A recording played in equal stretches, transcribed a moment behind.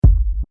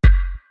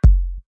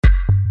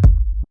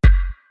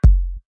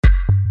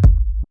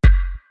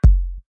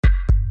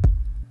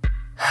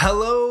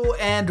Hello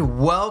and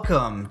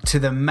welcome to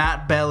the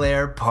Matt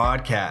Belair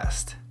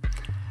podcast.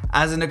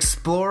 As an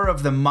explorer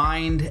of the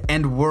mind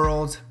and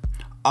world,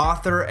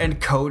 author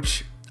and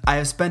coach, I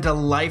have spent a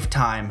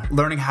lifetime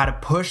learning how to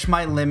push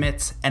my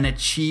limits and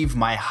achieve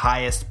my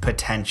highest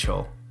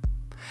potential.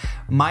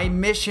 My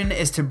mission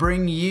is to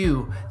bring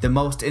you the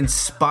most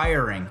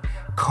inspiring,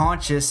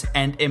 conscious,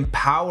 and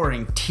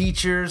empowering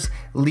teachers,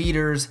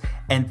 leaders,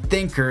 and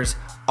thinkers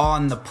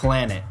on the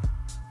planet.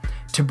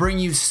 To bring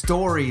you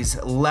stories,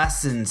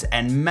 lessons,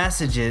 and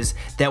messages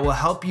that will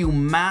help you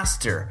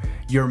master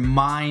your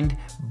mind,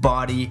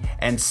 body,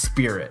 and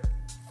spirit.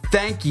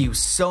 Thank you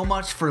so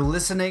much for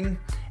listening,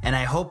 and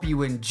I hope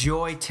you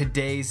enjoy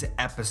today's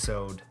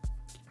episode.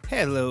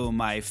 Hello,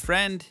 my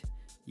friend,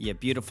 you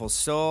beautiful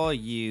soul,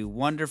 you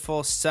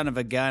wonderful son of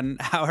a gun.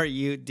 How are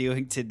you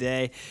doing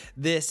today?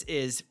 This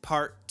is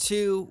part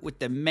 2 with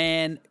the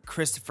man,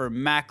 Christopher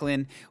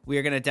Macklin. We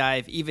are going to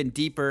dive even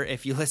deeper.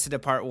 If you listen to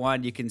part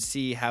 1, you can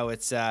see how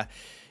it's,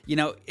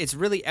 it's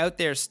really out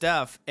there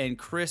stuff, and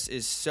Chris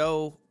is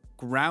so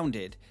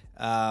grounded.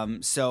 We're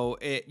going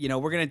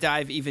to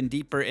dive even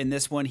deeper in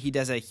this one. He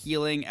does a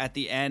healing at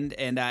the end,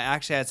 and I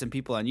actually had some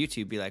people on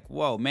YouTube be like,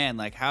 whoa, man,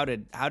 like how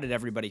did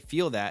everybody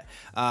feel that?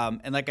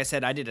 And like I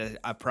said, I did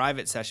a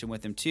private session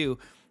with him too.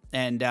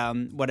 And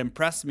what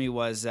impressed me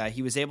was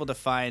he was able to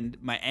find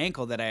my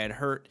ankle that I had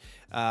hurt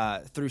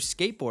through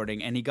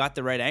skateboarding, and he got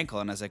the right ankle.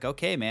 And I was like,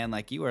 okay, man,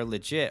 like you are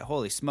legit.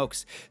 Holy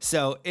smokes.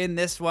 So in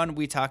this one,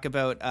 we talk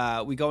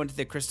about, we go into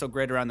the crystal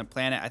grid around the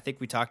planet. I think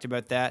we talked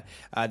about that.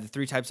 The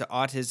 3 types of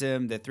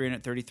autism, the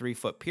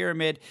 333-foot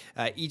pyramid,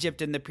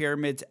 Egypt in the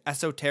pyramids,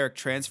 esoteric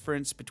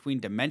transference between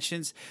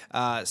dimensions.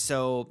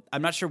 So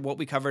I'm not sure what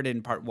we covered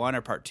in part 1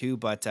 or part 2,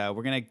 but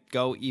we're going to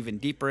go even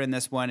deeper in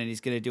this one, and he's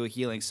going to do a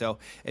healing. So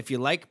if you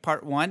like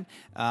part 1,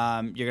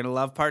 you're going to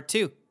love part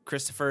 2.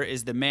 Christopher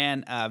is the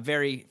man,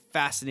 very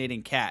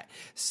fascinating cat.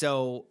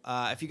 So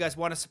if you guys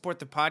want to support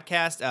the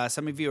podcast,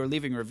 some of you are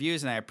leaving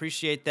reviews, and I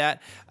appreciate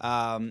that.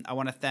 I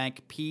want to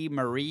thank P.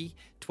 Marie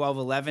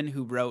 1211,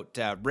 who wrote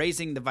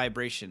Raising the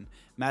Vibration.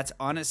 Matt's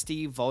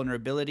honesty,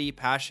 vulnerability,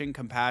 passion,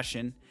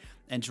 compassion,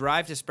 and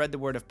drive to spread the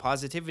word of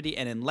positivity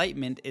and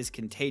enlightenment is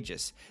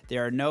contagious.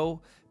 There are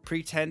no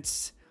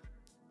pretenses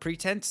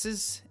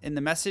in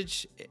the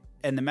message,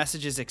 and the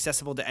message is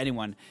accessible to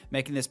anyone,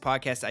 making this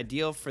podcast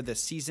ideal for the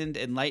seasoned,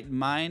 enlightened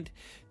mind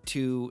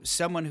to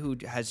someone who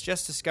has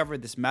just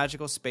discovered this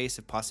magical space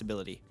of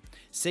possibility.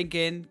 Sink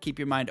in, keep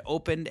your mind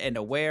open and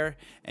aware,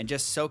 and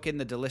just soak in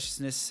the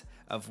deliciousness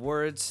of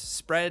words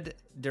spread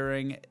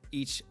during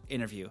each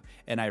interview.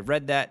 And I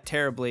read that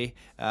terribly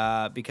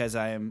because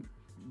I am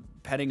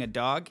petting a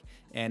dog,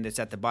 and it's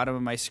at the bottom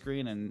of my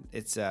screen, and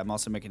it's I'm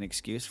also making an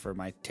excuse for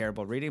my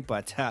terrible reading,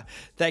 but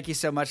thank you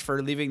so much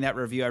for leaving that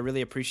review. I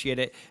really appreciate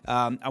it.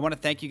 I want to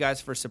thank you guys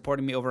for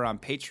supporting me over on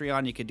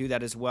Patreon. You could do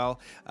that as well.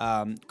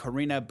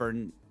 Karina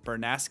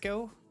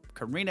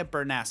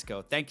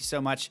Bernasco, thank you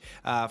so much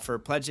for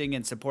pledging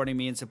and supporting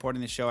me and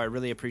supporting the show. I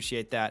really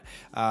appreciate that.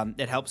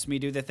 It helps me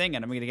do the thing,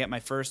 and I'm going to get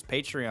my first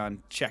Patreon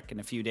check in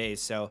a few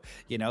days. So,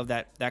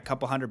 that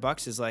couple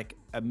 $100 is like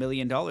 $1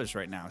 million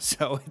right now.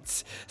 So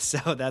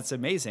that's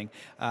amazing.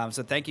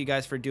 So thank you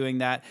guys for doing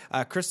that.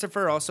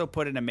 Christopher also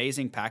put an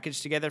amazing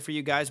package together for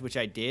you guys, which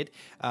I did.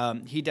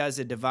 He does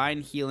a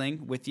divine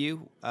healing with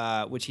you,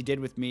 which he did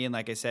with me. And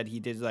like I said, he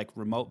did like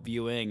remote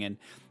viewing and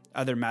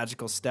other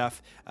magical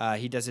stuff.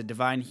 He does a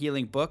divine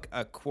healing book,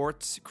 a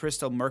quartz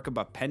crystal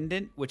Merkaba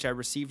pendant, which I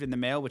received in the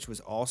mail, which was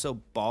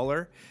also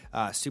baller,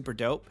 super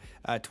dope.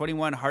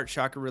 21 heart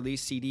chakra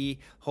release CD,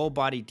 whole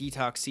body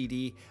detox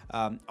CD,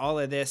 all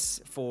of this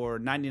for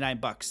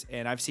 $99.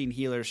 And I've seen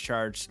healers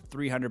charge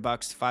 $300,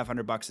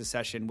 $500 a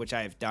session, which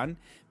I have done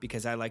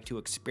because I like to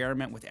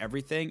experiment with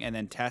everything and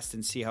then test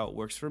and see how it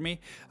works for me.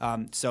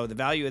 So the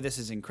value of this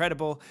is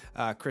incredible.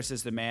 Chris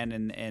is the man,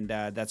 and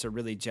that's a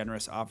really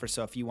generous offer.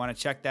 So if you want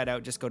to check that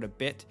out, just go to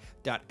bit.ly/Chris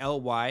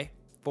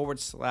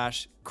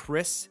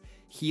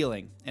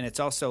Healing, and it's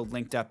also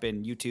linked up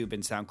in YouTube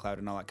and SoundCloud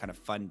and all that kind of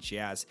fun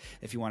jazz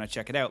if you want to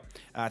check it out.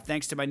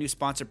 Thanks to my new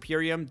sponsor,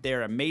 Purium.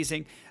 They're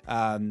amazing.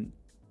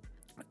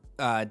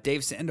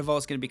 Dave Sandoval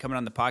is going to be coming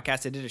on the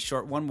podcast. I did a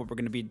short one, but we're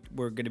going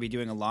to be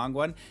doing a long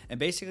one, and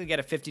basically get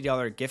a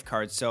 $50 gift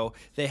card. So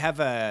they have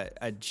a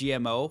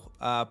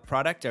GMO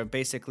product, or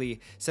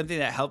basically something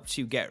that helps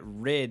you get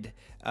rid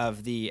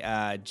of the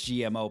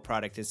GMO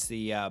product. It's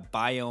the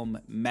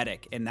Biome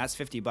Medic, and that's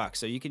 $50.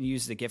 So you can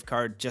use the gift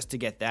card just to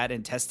get that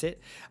and test it.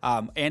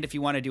 And if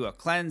you want to do a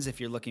cleanse, if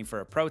you're looking for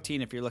a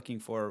protein, if you're looking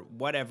for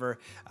whatever,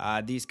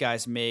 these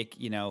guys make,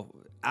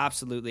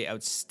 absolutely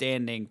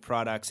outstanding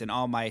products, and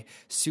all my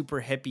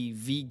super hippie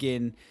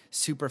vegan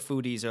super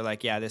foodies are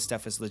like, yeah, this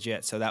stuff is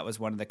legit. So that was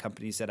one of the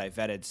companies that I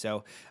vetted.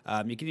 So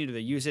you can either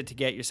use it to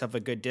get yourself a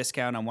good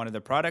discount on one of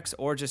the products,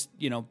 or just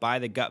buy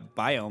the gut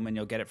biome and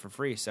you'll get it for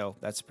free. So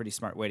that's a pretty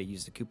smart way to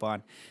use the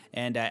coupon.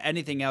 And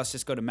anything else,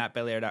 just go to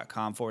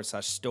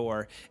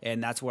mattbelair.com/store,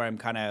 and that's where I'm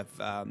kind of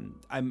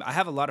I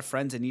have a lot of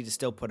friends I need to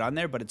still put on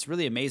there, but it's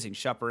really amazing.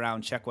 Shop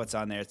around, check what's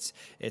on there.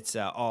 It's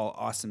all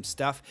awesome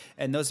stuff.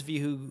 And those of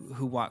you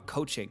who want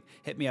coaching,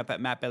 hit me up at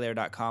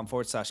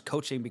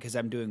mattbelair.com/coaching, because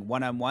I'm doing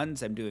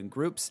one-on-ones, I'm doing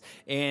groups,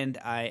 and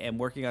I am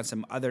working on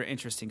some other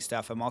interesting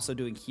stuff. I'm also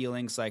doing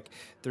healings like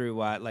through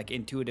like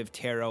intuitive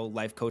tarot,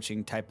 life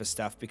coaching type of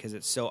stuff, because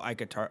it's so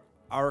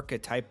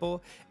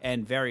archetypal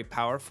and very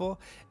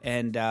powerful.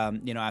 And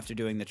after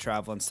doing the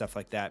travel and stuff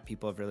like that,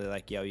 people have really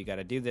like, yo, you got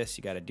to do this,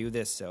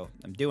 so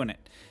I'm doing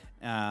it.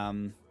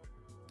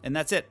 And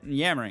that's it,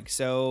 yammering.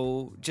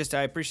 So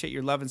I appreciate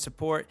your love and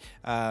support.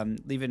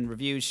 Leaving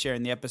reviews,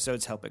 sharing the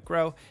episodes, help it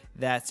grow.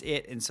 That's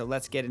it. And so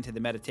let's get into the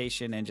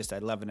meditation, and I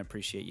love and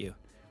appreciate you.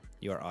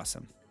 You are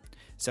awesome.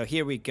 So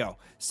here we go.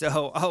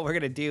 So all we're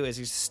going to do is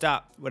just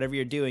stop whatever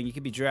you're doing. You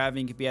could be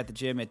driving, you could be at the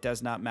gym, it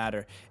does not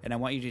matter. And I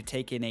want you to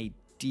take in a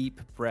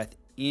deep breath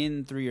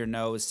in through your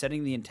nose,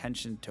 setting the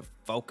intention to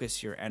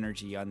focus your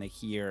energy on the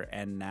here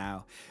and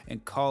now,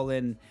 and call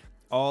in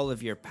all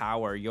of your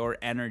power, your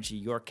energy,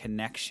 your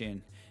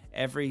connection,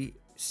 every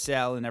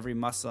cell and every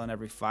muscle and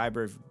every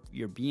fiber of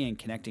your being,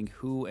 connecting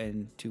who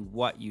and to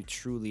what you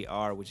truly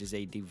are, which is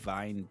a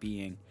divine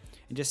being.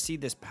 And just see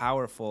this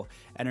powerful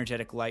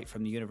energetic light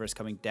from the universe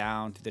coming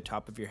down through the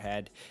top of your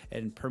head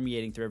and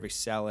permeating through every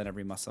cell and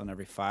every muscle and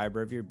every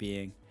fiber of your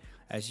being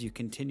as you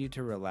continue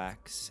to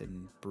relax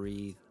and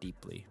breathe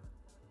deeply.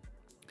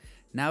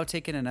 Now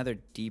take in another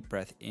deep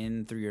breath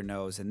in through your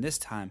nose, and this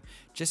time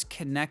just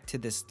connect to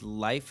this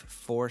life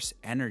force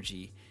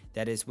energy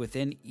that is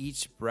within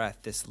each breath,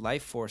 this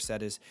life force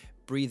that is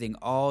breathing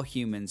all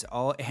humans,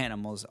 all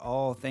animals,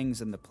 all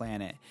things on the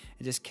planet,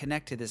 and just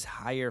connect to this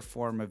higher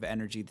form of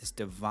energy, this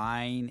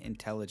divine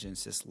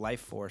intelligence, this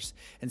life force,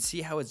 and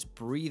see how it's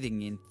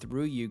breathing in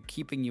through you,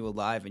 keeping you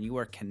alive, and you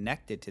are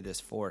connected to this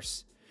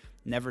force,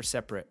 never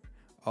separate,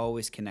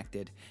 always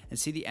connected. And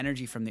see the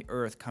energy from the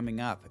earth coming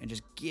up and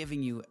just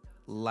giving you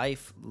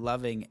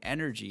life-loving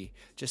energy,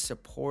 just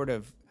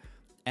supportive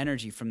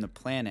energy from the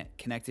planet,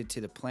 connected to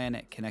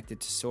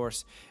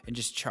source, and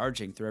just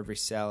charging through every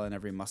cell and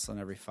every muscle and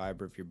every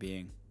fiber of your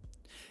being.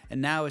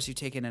 And now as you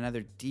take in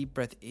another deep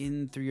breath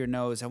in through your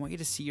nose, I want you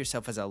to see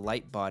yourself as a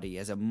light body,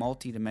 as a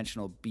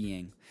multidimensional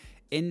being,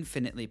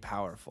 infinitely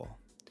powerful.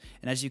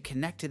 And as you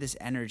connect to this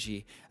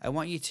energy, I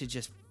want you to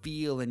just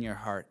feel in your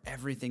heart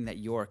everything that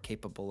you're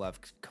capable of,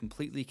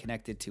 completely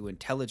connected to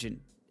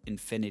intelligent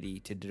infinity,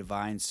 to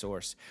divine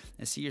source,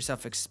 and see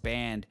yourself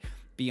expand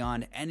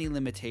beyond any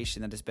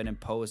limitation that has been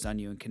imposed on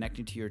you, and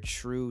connecting to your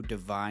true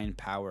divine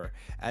power,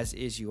 as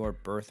is your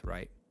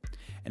birthright.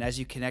 And as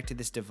you connect to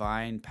this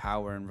divine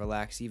power and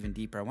relax even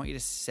deeper, I want you to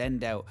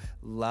send out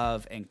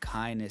love and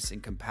kindness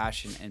and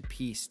compassion and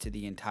peace to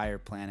the entire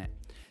planet.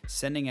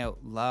 Sending out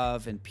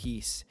love and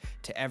peace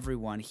to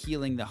everyone,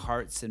 healing the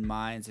hearts and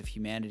minds of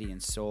humanity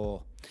and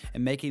soul,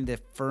 and making the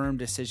firm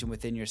decision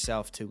within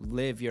yourself to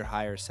live your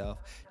higher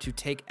self, to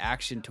take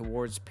action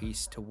towards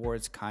peace,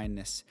 towards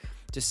kindness.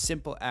 Just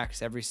simple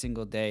acts every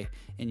single day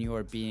in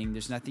your being.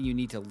 There's nothing you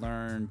need to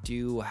learn,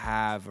 do,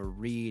 have, or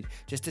read,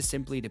 just to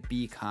simply to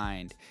be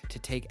kind, to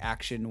take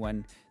action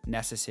when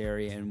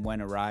necessary and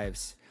when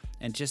arrives,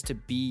 and just to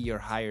be your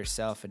higher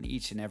self in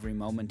each and every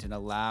moment, and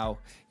allow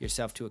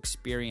yourself to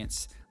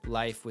experience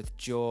life with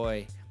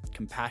joy,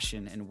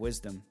 compassion, and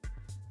wisdom.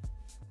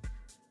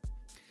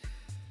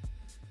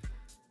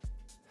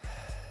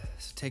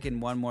 So take in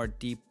one more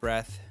deep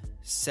breath,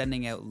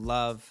 sending out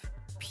love,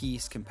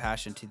 peace,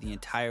 compassion to the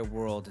entire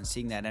world, and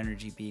seeing that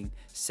energy being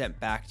sent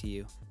back to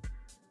you.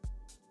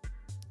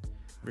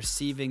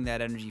 Receiving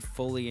that energy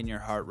fully in your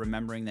heart,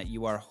 remembering that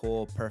you are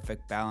whole,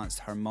 perfect, balanced,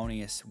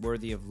 harmonious,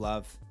 worthy of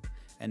love,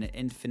 and an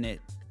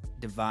infinite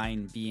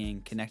divine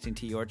being, connecting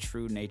to your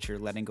true nature,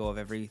 letting go of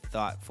every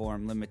thought,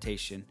 form,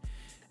 limitation,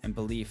 and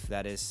belief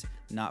that is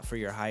not for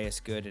your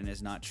highest good and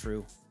is not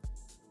true.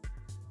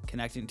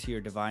 Connecting to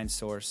your divine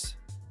source.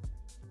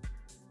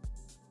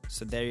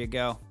 So there you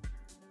go.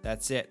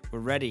 That's it. We're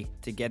ready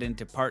to get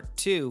into part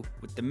 2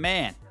 with the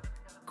man,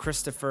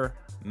 Christopher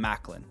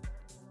Macklin.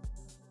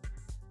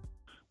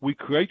 We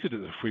created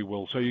it as free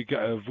will, so you get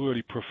a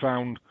really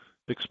profound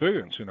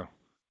experience,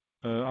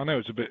 I know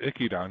it's a bit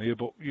icky down here,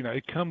 but,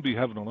 it can be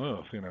heaven on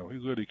earth, it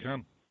really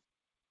can.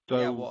 So,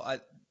 yeah, well,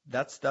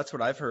 that's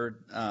what I've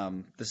heard.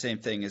 The same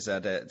thing is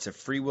that it's a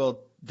free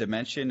will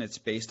dimension. It's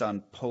based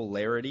on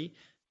polarity.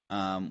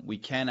 We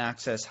can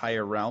access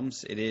higher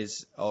realms. It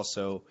is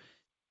also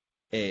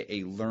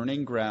a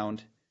learning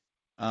ground.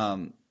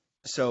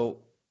 So,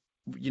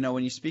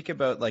 when you speak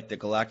about like the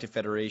Galactic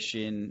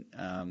Federation,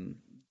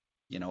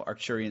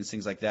 Arcturians,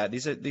 things like that,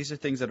 these are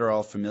things that are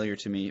all familiar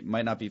to me. It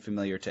might not be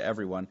familiar to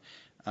everyone.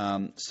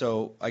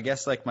 So I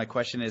guess like my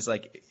question is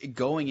like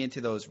going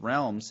into those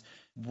realms,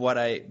 what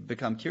I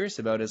become curious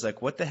about is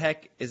like, what the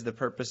heck is the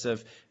purpose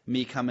of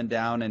me coming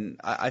down? And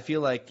I feel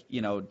like,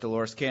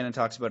 Dolores Cannon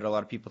talks about it. A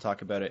lot of people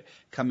talk about it,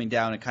 coming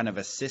down and kind of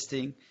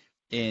assisting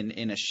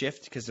in a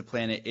shift, because the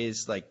planet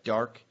is like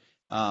dark,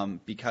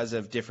 because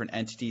of different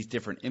entities,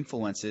 different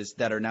influences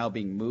that are now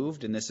being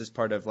moved. And this is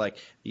part of like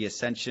the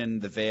ascension,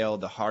 the veil,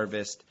 the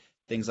harvest,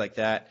 things like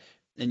that.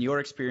 In your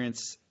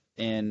experience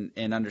and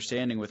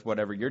understanding with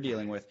whatever you're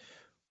dealing with,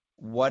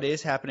 what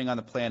is happening on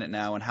the planet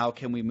now and how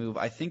can we move.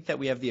 I think that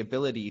we have the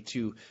ability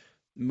to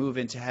move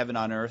into heaven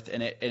on earth,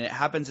 and it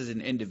happens as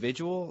an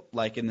individual,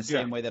 like in the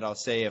same way that I'll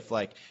say if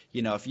like,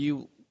 if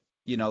you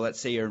let's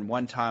say you're in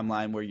one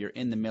timeline where you're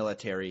in the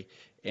military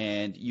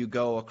and you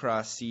go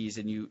across seas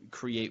and you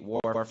create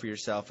war for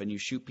yourself and you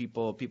shoot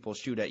people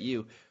shoot at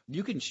you,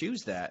 you can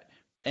choose that.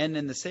 And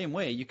in the same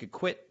way, you could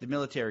quit the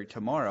military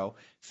tomorrow,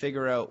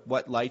 figure out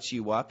what lights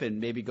you up, and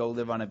maybe go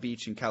live on a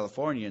beach in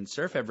California and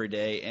surf every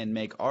day and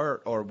make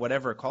art or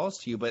whatever calls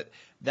to you. But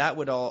that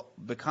would all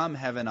become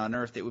heaven on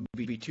earth. It would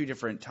be two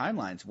different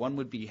timelines. One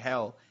would be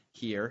hell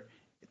here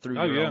through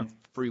your own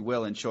free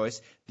will and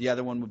choice. The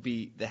other one would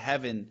be the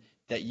heaven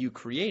that you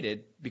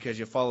created because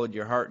you followed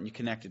your heart and you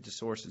connected to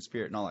source and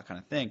spirit and all that kind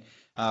of thing.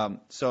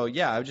 So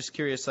yeah, I was just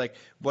curious, like,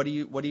 what do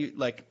you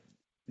like?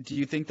 Do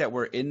you think that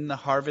we're in the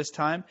harvest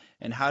time,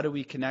 and how do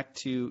we connect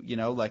to,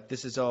 like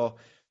this is all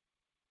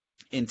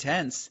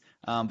intense,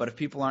 but if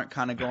people aren't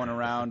kind of going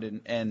around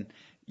and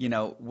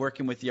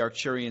working with the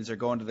Arcturians or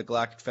going to the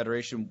Galactic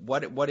Federation,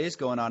 what is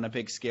going on a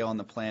big scale on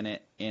the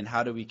planet, and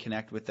how do we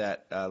connect with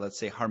that, let's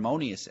say,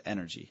 harmonious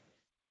energy?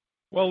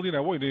 Well, what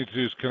you need to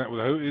do is connect with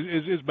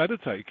is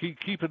meditate.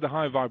 Keep at the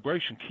high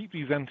vibration. Keep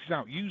these entities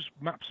out. Use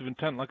maps of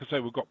intent. Like I say,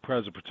 we've got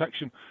prayers of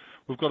protection.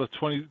 We've got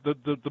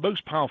the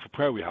most powerful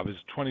prayer we have is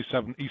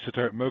 27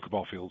 esoteric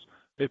Merkabah fields.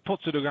 It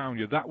puts it around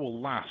you. That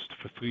will last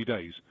for 3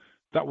 days.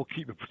 That will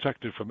keep you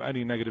protected from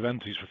any negative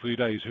entities for 3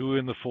 days who are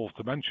in the fourth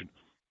dimension.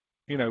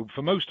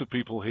 For most of the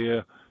people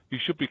here, you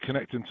should be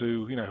connecting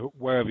to,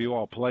 wherever you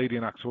are,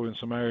 Palladian, Arcturian,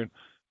 Sumerian.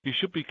 You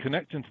should be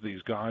connecting to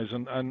these guys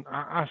and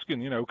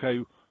asking, okay,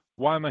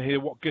 why am I here?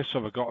 What gifts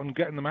have I got? And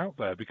getting them out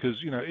there because,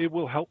 it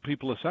will help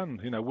people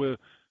ascend.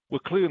 We're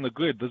clearing the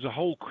grid. There's a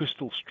whole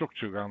crystal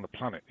structure around the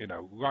planet,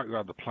 right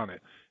around the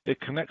planet. It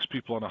connects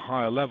people on a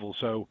higher level,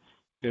 so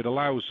it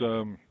allows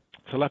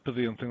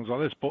telepathy and things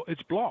like this. But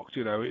it's blocked,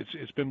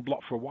 it's been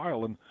blocked for a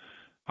while,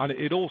 and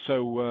it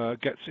also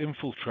gets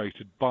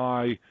infiltrated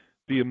by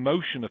the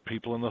emotion of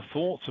people and the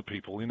thoughts of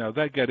people.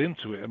 They get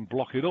into it and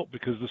block it up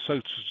because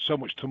there's so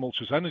much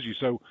tumultuous energy.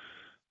 So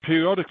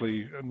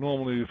periodically,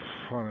 normally,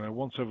 I don't know,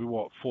 once every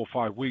 4 or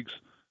 5 weeks,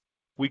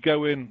 we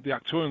go in, the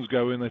Arcturians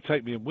go in, they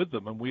take me in with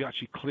them, and we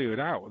actually clear it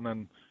out, and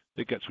then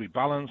it gets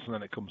rebalanced, and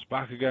then it comes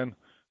back again.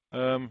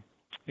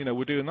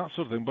 We're doing that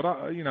sort of thing.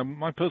 But,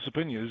 my personal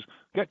opinion is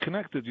get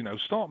connected,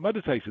 start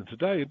meditating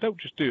today, and don't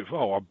just do it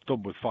for, I'm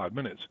done with 5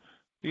 minutes.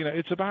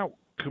 It's about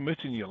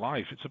committing your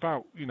life. It's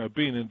about,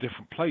 being in a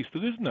different place.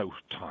 There is no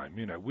time,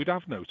 we'd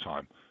have no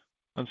time.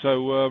 And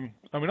so,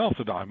 half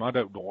the time, I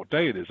don't know what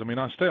day it is.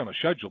 I stay on a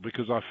schedule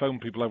because I phone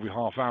people every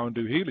half hour and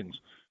do healings.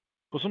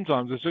 But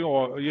sometimes they say,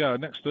 oh, yeah,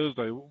 next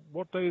Thursday.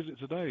 What day is it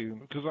today?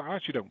 Because I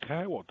actually don't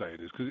care what day it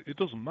is because it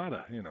doesn't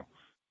matter,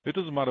 It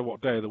doesn't matter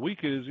what day of the week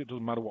it is. It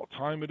doesn't matter what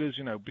time it is,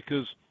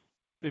 because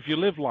if you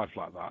live life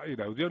like that,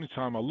 the only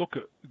time I look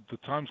at the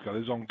time scale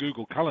is on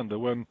Google Calendar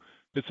when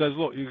it says,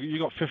 look, you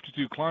got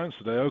 52 clients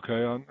today,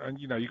 okay, and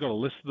you got to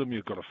list them,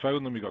 you've got to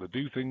phone them, you've got to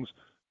do things.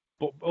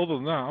 But other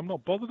than that, I'm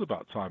not bothered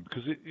about time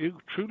because it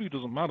truly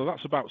doesn't matter.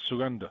 That's about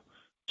surrender.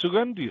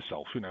 Surrender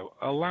yourself,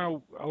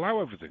 allow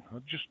everything.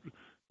 Just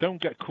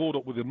don't get caught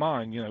up with your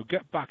mind,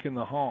 get back in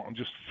the heart and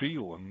just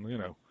feel. And,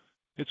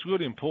 it's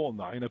really important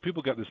that,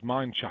 people get this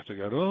mind chatter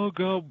going, oh,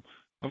 God,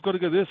 I've got to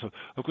get this,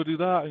 I've got to do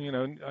that.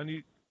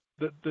 And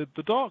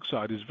the dark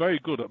side is very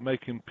good at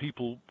making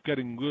people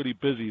getting really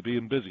busy,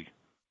 being busy.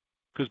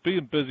 Because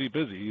being busy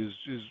is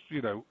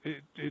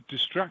it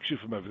distracts you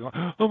from everything.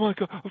 Like, oh my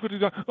God, I've got to do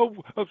that. Oh,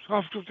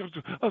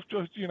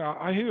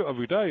 I hear it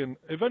every day, and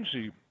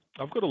eventually,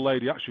 I've got a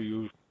lady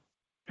actually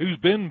who's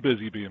been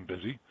busy being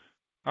busy,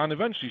 and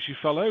eventually she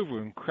fell over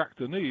and cracked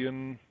her knee,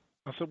 and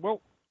I said,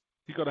 well,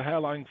 you got a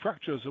hairline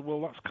fracture. I said,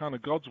 well, that's kind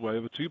of God's way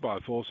of a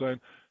 2x4 saying,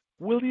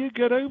 will you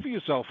get over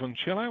yourself and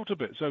chill out a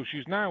bit? So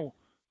she's now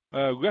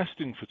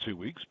resting for 2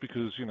 weeks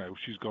because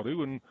she's got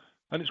to, and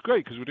it's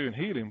great because we're doing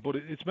healing, but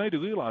it's made her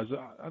realize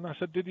that. And I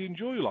said, did you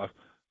enjoy your life?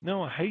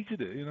 No, I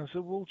hated it. I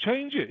said, well,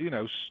 change it.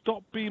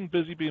 Stop being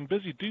busy.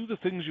 Do the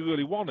things you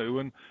really want to,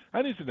 and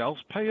anything else,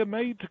 pay a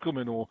maid to come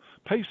in or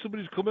pay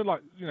somebody to come in,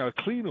 like, a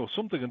cleaner or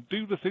something, and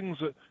do the things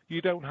that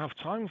you don't have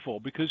time for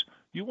because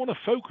you want to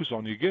focus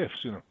on your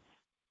gifts,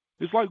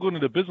 It's like going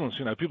into business,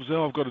 People say,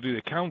 oh, I've got to do the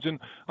accounting.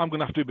 I'm going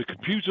to have to do my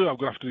computer. I'm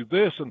going to have to do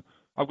this, and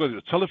I've got to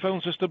do the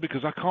telephone system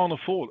because I can't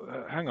afford.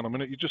 Hang on a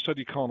minute. You just said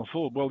you can't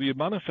afford. Well, you're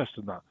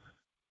manifesting that.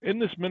 In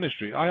this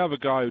ministry, I have a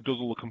guy who does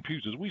all the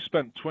computers. We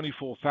spent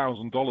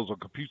 $24,000 on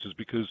computers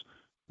because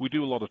we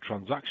do a lot of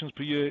transactions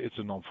per year. It's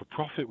a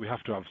non-for-profit. We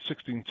have to have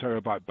 16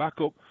 terabyte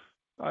backup.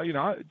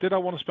 Did I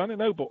want to spend it?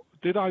 No, but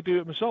did I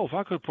do it myself?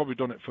 I could have probably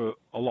done it for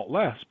a lot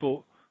less,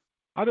 but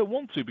I don't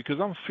want to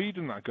because I'm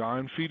feeding that guy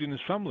and feeding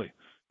his family.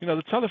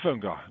 The telephone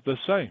guy, the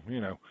same,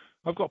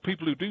 I've got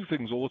people who do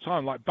things all the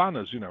time, like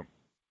banners,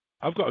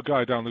 I've got a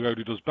guy down the road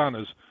who does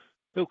banners.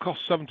 It'll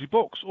cost $70,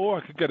 or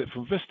I could get it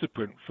from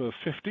Vistaprint for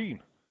 $15.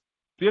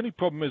 The only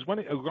problem is when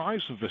it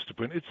arrives from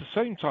Vistaprint, it's the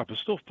same type of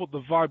stuff, but the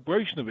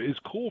vibration of it is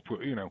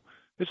corporate,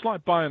 It's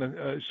like buying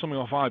something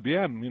off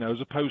IBM,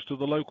 as opposed to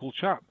the local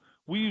chap.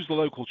 we use the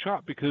local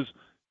chap because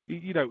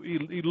he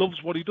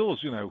loves what he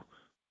does.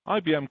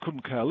 IBM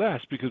couldn't care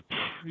less because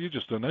you're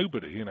just a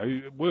nobody.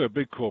 We're a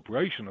big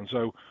corporation, and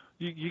so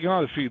you can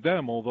either feed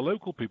them or the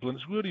local people. And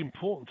it's really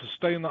important to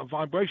stay in that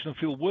vibration and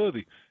feel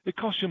worthy. It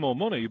costs you more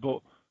money,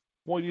 but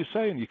what are you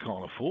saying? You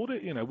can't afford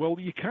it? Well,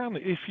 you can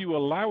if you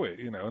allow it.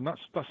 And that's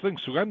the thing.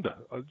 Surrender.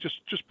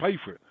 Just pay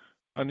for it.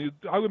 And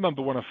I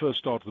remember when I first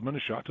started the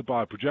ministry, I had to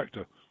buy a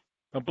projector,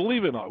 and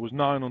believe it or not, it was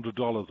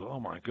 $900. Oh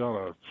my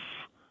God!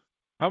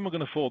 How am I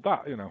going to afford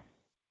that?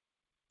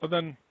 And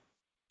then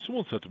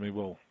someone said to me,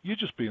 well, you're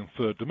just being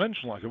third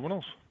dimension like everyone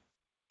else.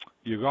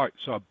 You're right.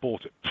 So I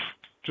bought it,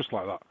 just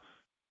like that.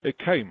 It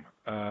came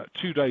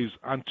 2 days,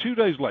 and 2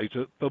 days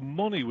later, the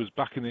money was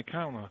back in the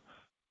account.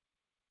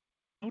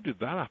 How did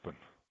that happen?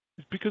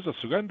 It's because I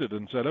surrendered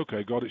and said,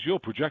 okay, God, it's your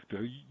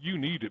projector. You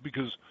need it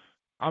because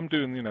I'm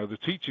doing, the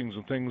teachings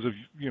and things of,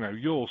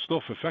 your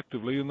stuff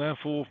effectively, and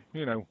therefore,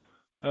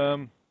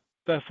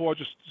 therefore I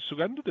just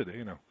surrendered it,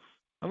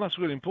 And that's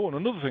really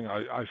important. Another thing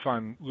I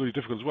find really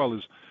difficult as well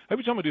is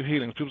every time I do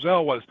healings, people say,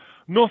 oh, well, it's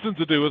nothing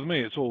to do with me.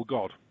 It's all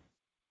God.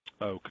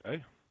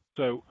 Okay.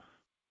 So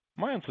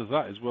my answer to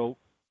that is, well,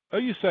 are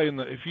you saying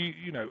that if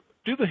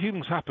do the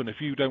healings happen if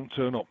you don't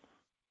turn up?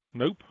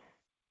 Nope.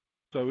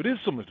 So it is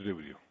something to do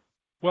with you.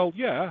 Well,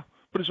 yeah,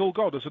 but it's all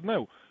God. I said,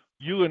 no,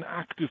 you're an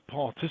active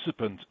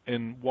participant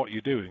in what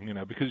you're doing,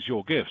 because it's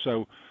your gift.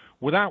 So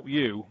without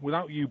you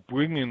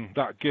bringing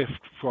that gift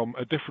from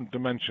a different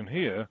dimension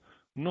here,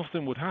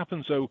 nothing would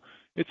happen. So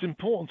it's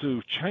important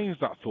to change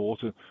that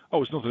thought. And,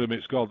 oh, it's nothing to me,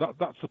 it's God.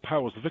 That's the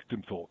power of the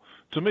victim thought.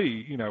 To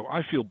me,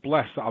 I feel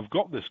blessed that I've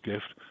got this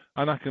gift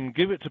and I can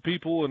give it to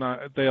people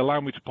and they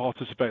allow me to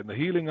participate in the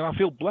healing and I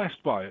feel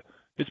blessed by it.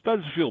 It's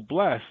better to feel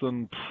blessed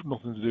than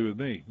nothing to do with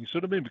me. You see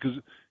what I mean? Because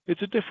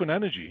it's a different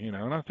energy, and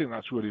I think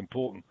that's really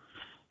important.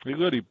 It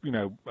really,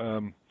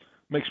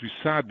 makes me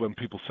sad when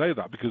people say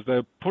that because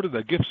they're putting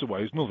their gifts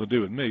away. It's nothing to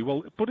do with me.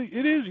 Well, but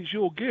it is. It's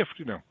your gift,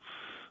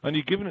 and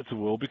you're giving it to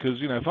the world because,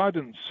 if I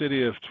didn't sit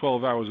here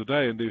 12 hours a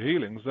day and do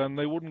healings, then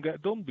they wouldn't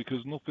get done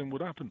because nothing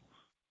would happen.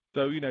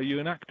 So,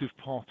 you're an active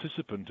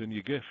participant in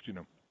your gift,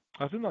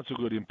 I think that's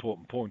a really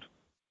important point.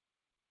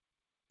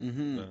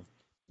 Mm-hmm.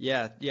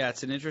 Yeah,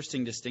 it's an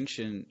interesting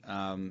distinction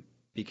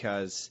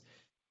because,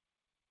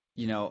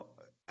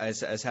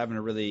 as having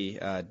a really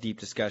deep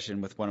discussion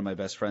with one of my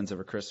best friends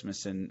over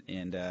Christmas, and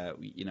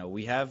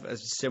we have a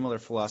similar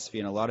philosophy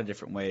in a lot of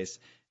different ways,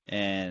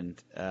 and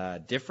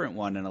different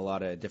one in a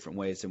lot of different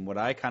ways. And what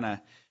I kind of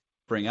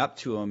bring up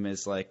to him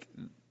is like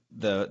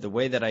the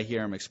way that I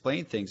hear him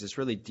explain things is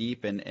really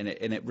deep, and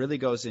it really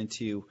goes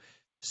into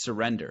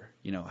surrender.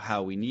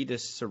 How we need to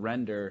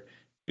surrender.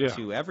 Yeah.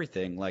 To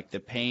everything, like the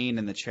pain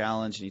and the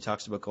challenge, and he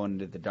talks about going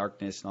into the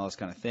darkness and all this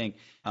kind of thing.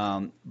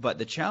 But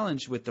the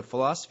challenge with the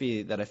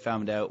philosophy that I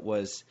found out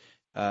was,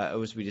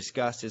 as we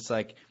discussed, it's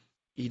like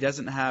he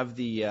doesn't have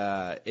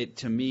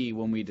to me,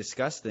 when we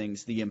discuss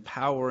things, the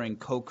empowering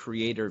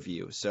co-creator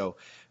view. So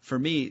for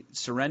me,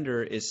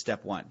 surrender is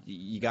step one.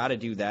 You got to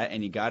do that,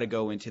 and you got to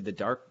go into the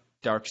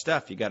dark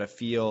stuff. You got to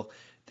feel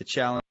the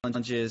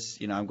challenges.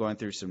 I'm going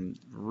through some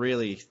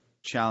really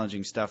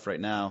challenging stuff right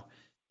now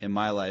in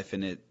my life,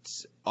 and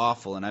it's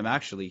awful, and I'm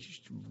actually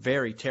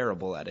very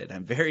terrible at it.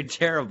 I'm very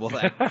terrible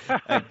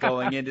at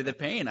going into the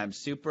pain. I'm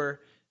super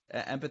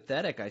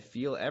empathetic. I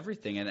feel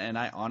everything, and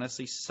I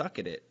honestly suck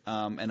at it.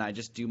 And I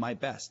just do my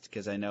best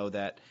because I know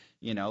that,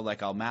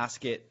 like I'll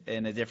mask it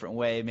in a different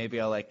way.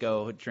 Maybe I'll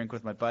go drink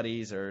with my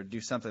buddies or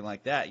do something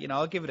like that.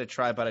 I'll give it a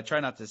try, but I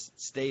try not to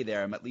stay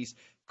there. I'm at least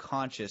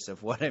conscious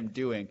of what I'm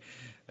doing.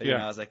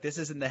 I was like, this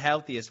isn't the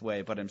healthiest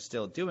way, but I'm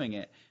still doing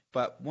it.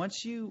 But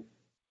once you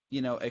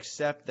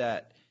accept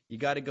that you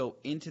got to go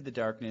into the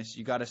darkness,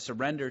 you got to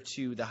surrender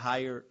to the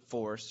higher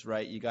force,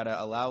 right? You got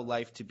to allow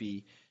life to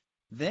be.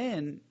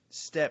 Then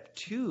step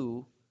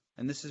two,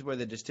 and this is where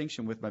the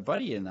distinction with my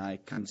buddy and I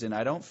comes in.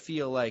 I don't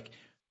feel like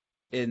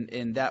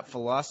in that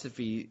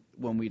philosophy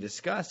when we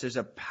discuss, there's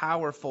a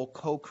powerful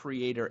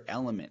co-creator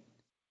element.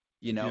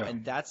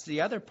 And that's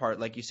the other part.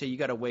 Like you say, you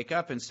got to wake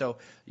up. And so,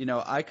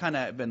 I kind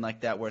of been like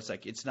that where it's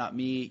like, it's not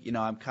me,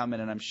 I'm coming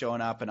and I'm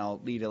showing up and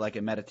I'll lead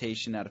a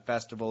meditation at a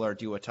festival or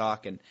do a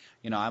talk. And,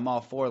 I'm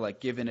all for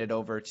giving it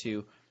over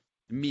to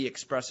me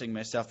expressing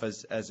myself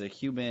as a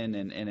human.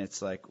 And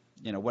it's like,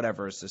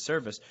 whatever is the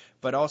service.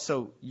 But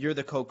also you're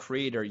the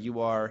co-creator. You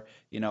are,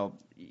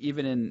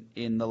 even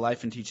in the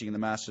life and teaching of the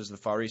Masters of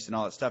the Far East and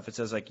all that stuff, it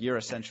says you're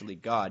essentially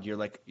God.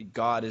 You're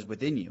God is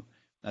within you.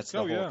 That's the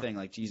whole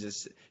thing.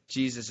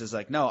 Jesus is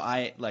no,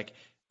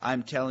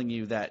 I'm telling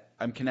you that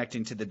I'm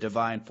connecting to the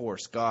divine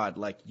force, God,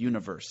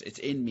 universe. It's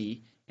in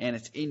me and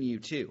it's in you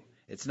too.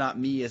 It's not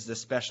me as the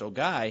special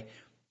guy,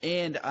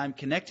 and I'm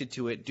connected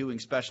to it doing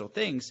special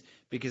things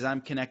because I'm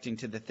connecting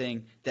to the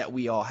thing that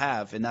we all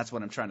have, and that's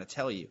what I'm trying to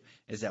tell you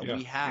is that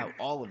we have,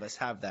 all of us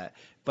have that.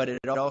 But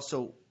it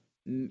also,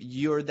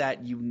 you're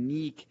that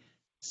unique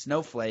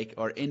snowflake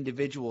or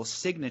individual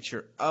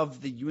signature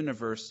of the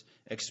universe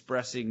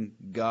expressing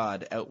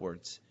God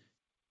outwards.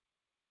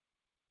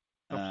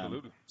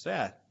 Absolutely. So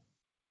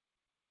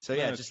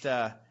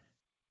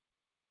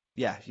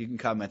yeah, you can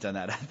comment on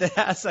that.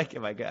 That's like,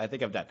 I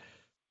think I'm done.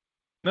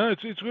 No,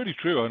 it's really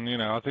true,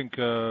 and I think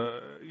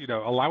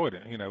allowing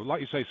it,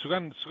 like you say,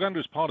 surrender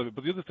is part of it,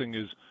 but the other thing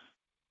is,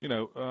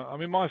 I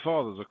mean, my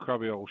father's a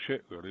crabby old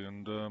shit, really,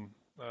 and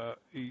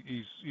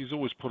he's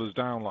always put us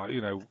down. Like,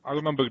 I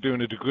remember doing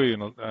a degree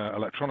in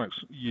electronics.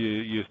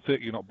 You're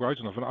thick, you're not bright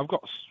enough, and I've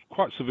got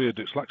quite severe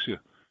dyslexia.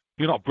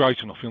 You're not bright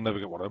enough, you'll never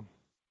get one.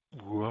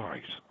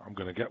 Right, I'm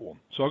going to get one.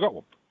 So I got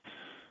one.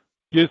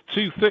 You're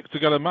too thick to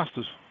get a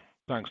master's.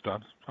 Thanks,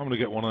 Dad. I'm going to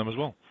get one of them as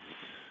well.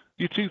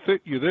 You're too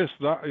thick, you're this,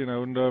 that,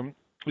 and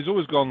he's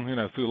always gone,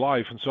 through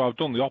life, and so I've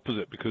done the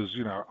opposite because,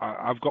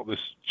 I've got this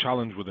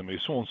challenge within me.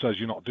 If someone says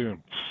you're not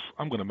doing,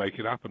 I'm going to make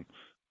it happen.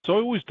 So I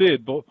always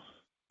did, but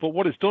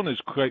what it's done is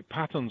create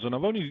patterns, and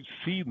I've only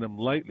seen them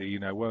lately,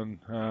 when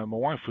my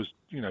wife was,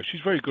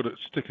 she's very good at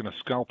sticking a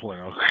scalpel in,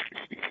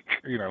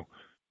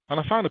 and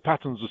I found the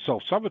patterns of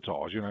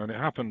self-sabotage, and it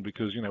happened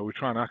because, we're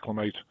trying to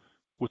acclimate.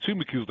 We're two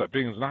Melchizedek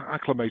beings, and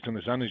acclimating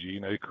this energy,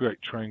 you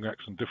create train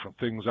wrecks and different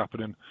things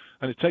happening,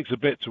 and it takes a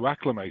bit to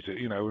acclimate it,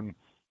 and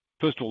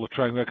first of all the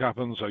train wreck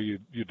happens, so you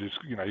just,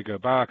 you go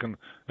back, and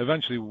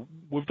eventually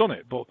we've done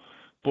it, but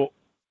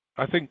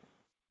I think,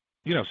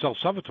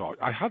 self-sabotage,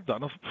 I had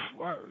that,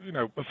 and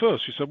at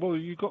first she said, well,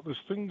 you got this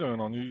thing going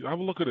on, you have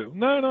a look at it.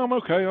 No, I'm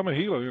okay, I'm a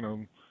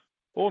healer,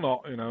 or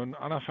not, and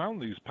I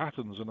found these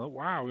patterns, and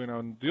wow,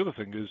 and the other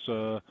thing is,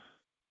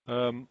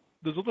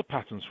 there's other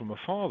patterns from a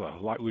father,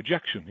 like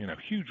rejection,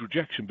 huge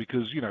rejection,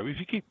 because, if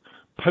you keep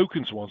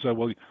poking someone and say,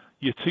 well,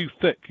 you're too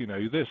thick,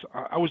 this,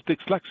 I was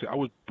dyslexic, I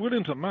was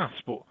brilliant at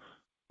maths, but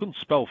couldn't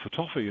spell for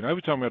toffee,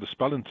 every time we had a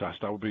spelling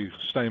test, I would be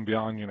staying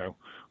behind,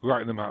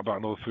 writing them out about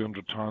another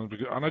 300 times,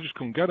 and I just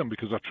couldn't get them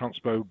because I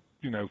transposed,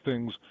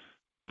 things,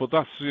 but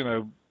that's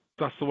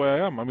the way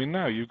I am. I mean,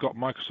 now you've got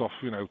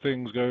Microsoft,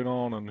 things going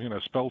on,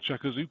 and, spell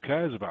checkers, who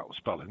cares about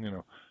spelling,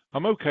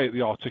 I'm okay at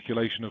the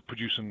articulation of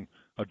producing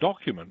a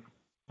document,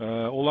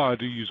 although I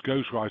do use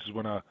ghostwriters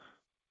when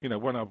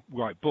I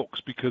write books,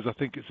 because I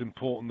think it's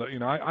important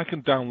that, I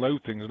can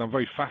download things and I'm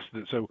very fast at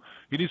it. So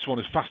you need someone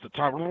who's fast at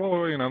type,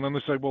 and then they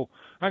say, well,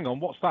 hang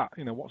on, what's that?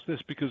 What's this?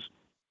 Because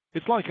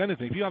it's like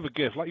anything. If you have a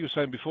gift, like you were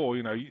saying before,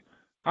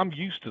 I'm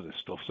used to this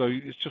stuff. So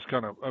it's just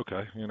kind of,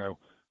 okay,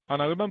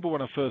 And I remember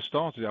when I first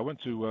started, I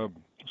went to,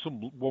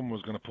 some woman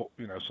was going to put,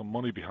 some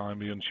money behind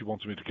me, and she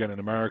wanted me to get in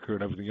America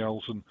and everything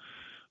else. And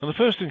the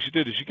first thing she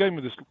did is she gave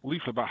me this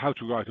leaflet about how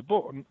to write a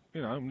book, and,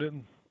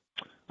 and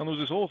there was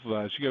this author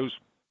there. She goes,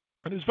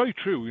 and it's very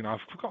true,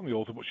 I've forgotten the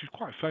author, but she's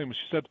quite famous.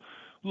 She said,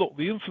 look,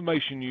 the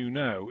information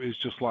is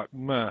just like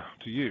meh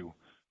to you,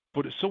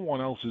 but it's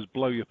someone else's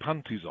blow your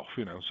panties off,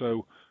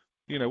 So,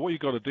 what you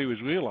got to do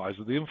is realize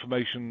that the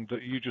information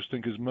that you just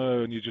think is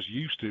meh and you're just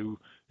used to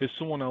is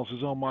someone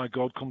else's, oh my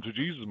God, come to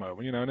Jesus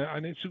moment,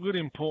 and it's really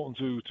important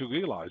to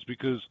realize,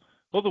 because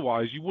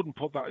otherwise you wouldn't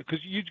put that,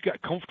 because you'd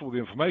get comfortable with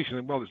the information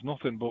and, well, it's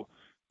nothing, but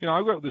I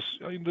wrote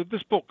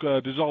this book,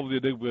 Dissolve the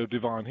Enigma of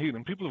Divine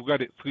Healing. People have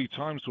read it 3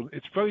 times. So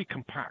it's very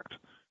compact.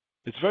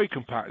 It's very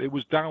compact. It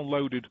was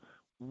downloaded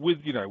with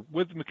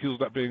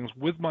Melchizedek beings,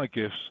 with my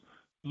gifts,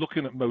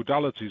 looking at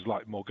modalities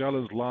like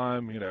Morgellons,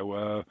 Lyme,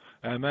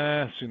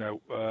 MS,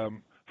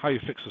 how you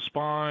fix the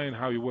spine,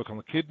 how you work on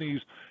the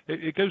kidneys.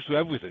 It goes through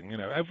everything,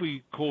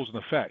 every cause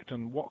and effect,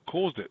 and what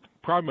caused it,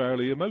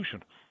 primarily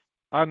emotion.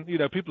 And,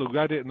 people have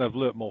read it and they've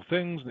learnt more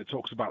things, and it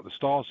talks about the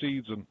star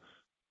seeds, and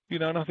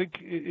and I think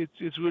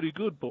it's really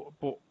good, but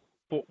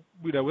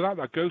without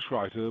that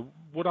ghostwriter,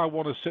 would I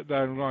want to sit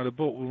there and write a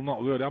book? Well,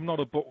 not really. I'm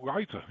not a book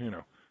writer,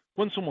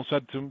 When someone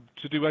said to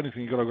do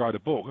anything, you got to write a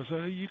book, I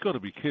said, you got to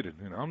be kidding,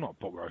 I'm not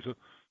a book writer.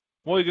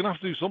 Well, you're going to have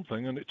to do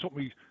something, and it took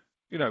me,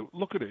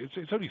 look at it.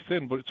 It's only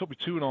thin, but it took me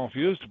 2.5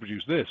 years to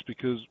produce this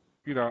because,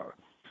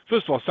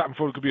 first of all, I sat in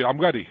front of the computer,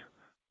 I'm ready.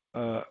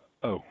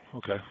 Oh,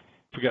 okay,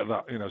 forget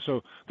that,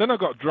 So then I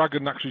got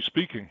Dragon Naturally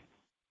Speaking.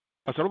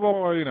 I said,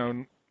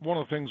 well, one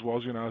of the things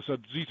was, I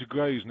said Zeta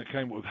Grays, and it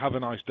came up with Have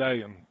a Nice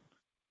Day and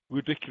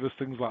ridiculous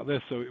things like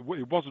this. So it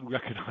wasn't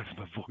recognizing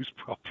my voice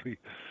properly.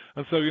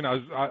 And so,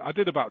 I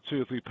did about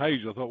 2 or 3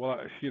 pages. I thought,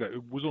 well,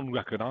 it was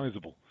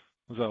unrecognizable.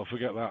 So I'll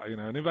forget that,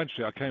 And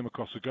eventually I came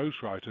across a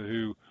ghostwriter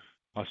who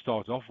I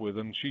started off with,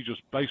 and she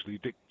just basically,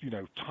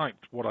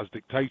 typed what I was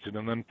dictating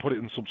and then put it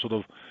in some sort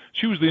of,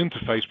 she was the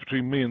interface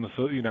between me and the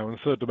third, in the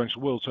third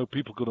dimensional world, so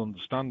people could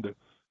understand it.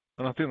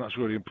 And I think that's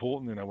really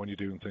important, when you're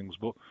doing things.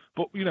 But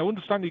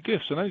understand your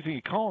gifts, and anything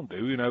you can't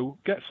do,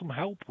 get some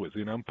help with,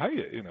 and pay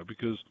it,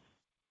 because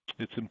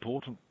it's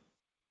important.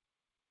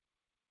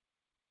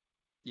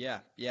 Yeah.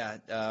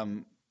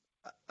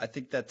 I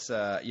think that's,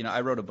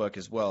 I wrote a book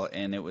as well,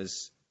 and it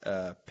was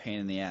pain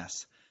in the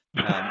ass.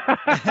 Yay!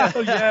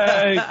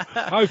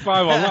 High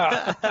five on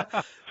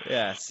that.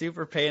 Yeah,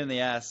 super pain in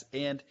the ass.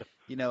 And,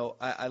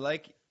 I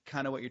like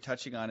kind of what you're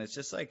touching on. It's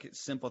just like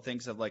simple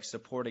things of like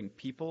supporting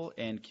people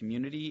and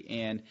community,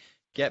 and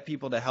get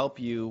people to help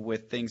you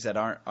with things that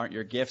aren't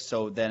your gifts.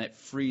 So then it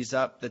frees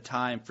up the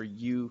time for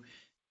you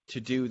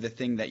to do the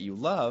thing that you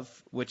love,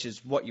 which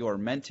is what you're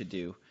meant to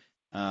do.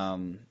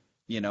 And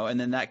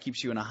then that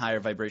keeps you in a higher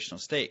vibrational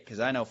state. Because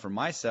I know for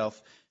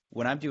myself,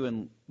 when I'm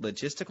doing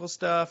logistical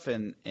stuff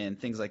and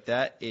things like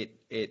that,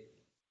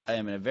 I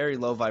am in a very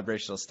low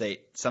vibrational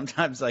state.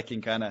 Sometimes I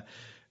can kind of,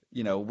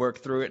 work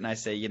through it, and I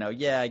say,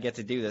 yeah, I get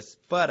to do this,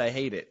 but I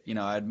hate it.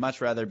 I'd much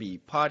rather be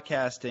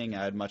podcasting.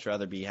 I'd much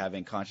rather be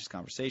having conscious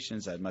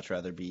conversations. I'd much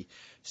rather be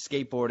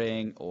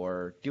skateboarding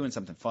or doing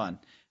something fun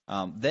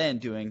than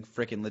doing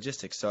freaking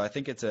logistics. So I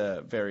think it's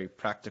a very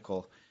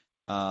practical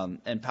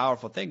and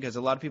powerful thing, because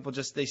a lot of people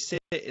they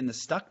sit in the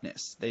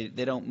stuckness.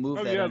 They don't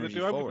move that energy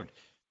forward.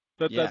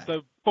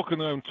 They're booking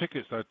their own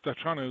tickets. They're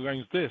trying to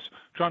arrange this,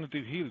 trying to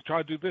do healing,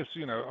 try to do this.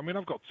 I mean,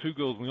 I've got 2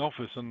 girls in the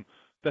office, and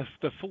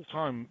they're full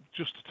time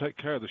just to take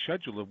care of the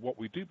schedule of what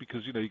we do,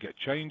 because you get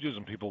changes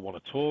and people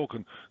want to talk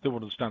and they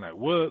want to understand how it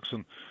works,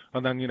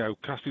 and then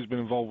Cassie's been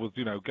involved with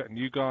getting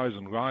you guys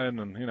and Ryan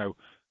and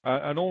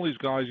and all these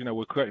guys.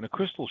 We're creating a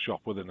crystal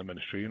shop within the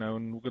ministry,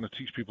 and we're going to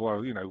teach people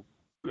how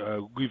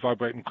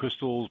revibrating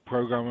crystals,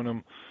 programming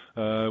them.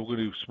 We're going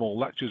to do small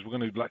lectures. We're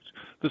going to do lectures.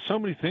 There's so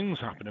many things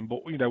happening,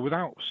 but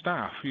without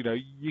staff,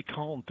 you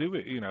can't do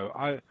it.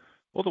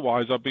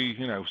 Otherwise I'd be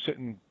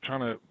sitting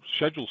trying to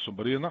schedule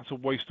somebody, and that's a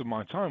waste of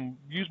my time.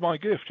 Use my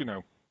gift,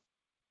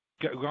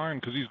 Get Ryan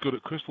because he's good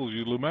at crystals.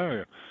 You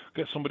Lumeria.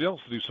 Get somebody else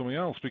to do something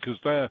else, because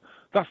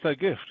that's their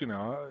gift.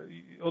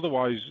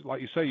 Otherwise,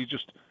 like you say, you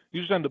just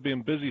end up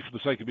being busy for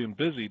the sake of being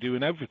busy,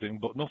 doing everything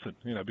but nothing.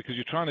 Because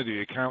you're trying to do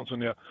your accounts,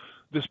 and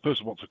this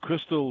person wants a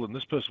crystal, and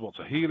this person wants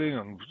a healing,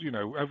 and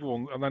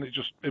everyone, and then it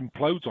just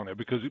implodes on it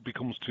because it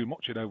becomes too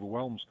much. It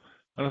overwhelms.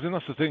 And I think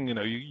that's the thing.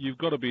 You've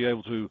got to be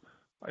able to,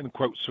 in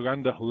quote,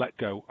 surrender, let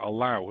go,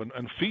 allow,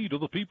 and feed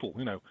other people.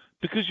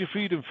 Because you're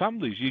feeding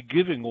families, you're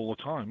giving all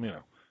the time.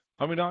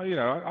 I mean, I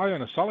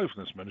earn a salary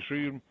from this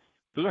ministry, and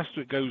the rest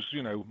of it goes.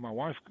 My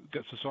wife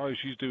gets a salary.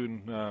 She's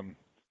doing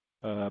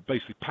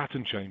basically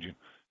pattern changing.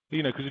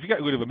 Because if you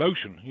get rid of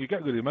emotion, you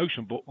get rid of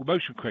emotion, but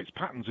emotion creates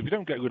patterns. If you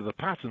don't get rid of the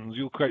patterns,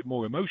 you'll create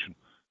more emotion,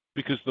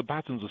 because the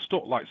patterns are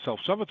stuck, like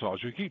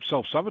self-sabotage. You keep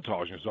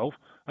self-sabotaging yourself,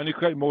 and you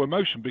create more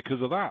emotion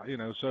because of that.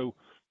 So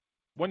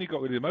when you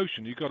got rid of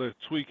emotion, you got to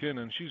tweak in,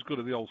 and she's good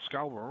at the old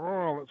scalpel.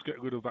 Oh, let's get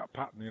rid of that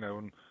pattern,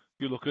 and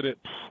you look at it,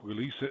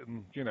 release it,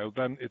 and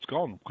then it's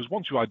gone. Because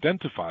once you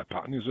identify a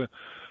pattern, you say,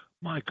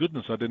 my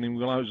goodness, I didn't even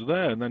realize it was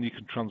there, and then you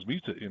can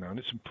transmute it, and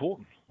it's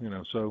important,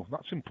 so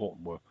that's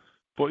important work.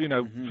 But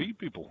feed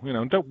people,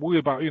 and don't worry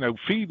about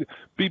feed.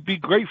 Be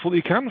grateful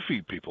you can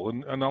feed people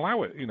and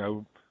allow it.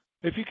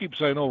 If you keep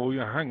saying, oh,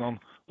 hang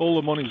on, all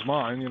the money's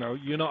mine,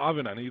 you're not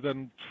having any,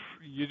 then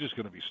you're just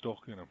going to be stuck,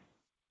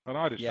 And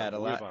I just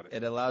don't worry about it.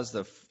 It allows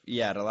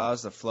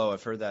the flow.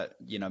 I've heard that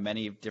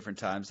many different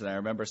times, and I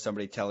remember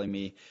somebody telling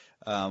me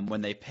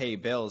when they pay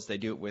bills, they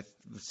do it with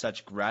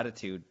such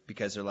gratitude,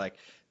 because they're like,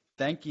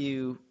 thank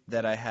you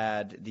that I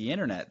had the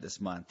internet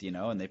this month,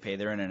 and they pay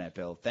their internet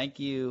bill. Thank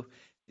you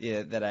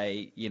that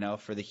I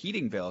for the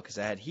heating bill, because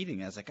I had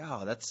heating. I was like,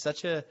 oh, that's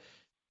such a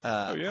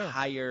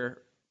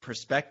higher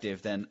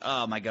perspective than,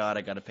 oh my God,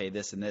 I got to pay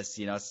this and this.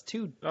 It's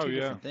two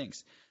different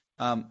things.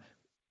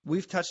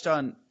 We've touched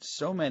on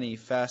so many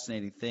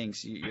fascinating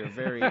things. You're a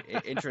very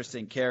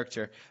interesting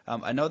character.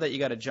 I know that you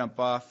got to jump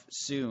off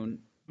soon.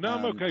 No,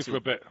 I'm okay for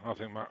a bit, I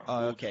think, Matt.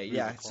 Oh, okay,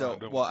 yeah. So,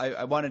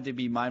 I wanted to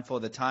be mindful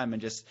of the time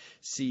and just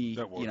see,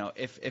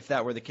 if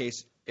that were the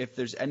case, if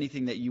there's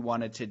anything that you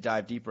wanted to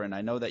dive deeper in.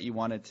 I know that you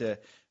wanted to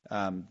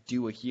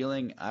do a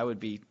healing. I would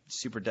be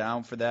super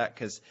down for that,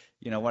 because,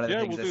 one of the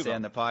things I say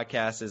on the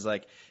podcast is,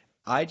 like,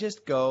 I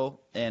just go,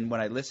 and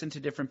when I listen to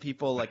different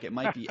people, like, it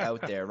might be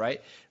out there,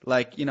 right?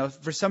 Like,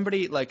 for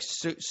somebody like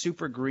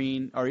super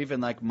green, or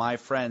even like my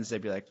friends,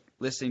 they'd be like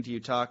listening to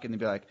you talk, and they'd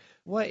be like,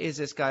 what is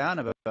this guy on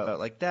about?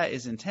 Like, that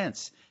is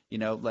intense.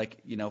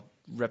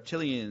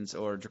 Reptilians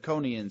or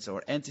draconians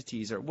or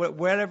entities or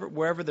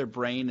wherever their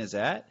brain is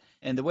at.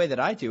 And the way that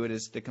I do it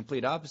is the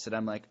complete opposite.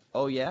 I'm like,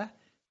 oh yeah,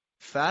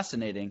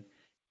 fascinating.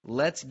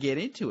 Let's get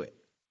into it.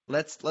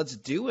 Let's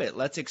do it.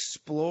 Let's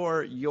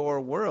explore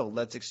your world.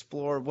 Let's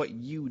explore what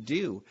you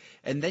do.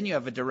 And then you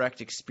have a direct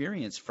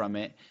experience from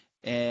it.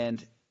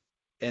 And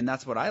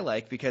that's what I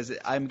like, because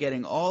I'm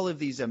getting all of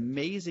these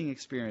amazing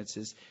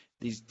experiences,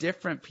 these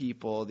different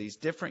people, these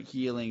different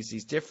healings,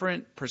 these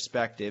different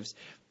perspectives.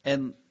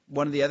 And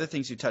one of the other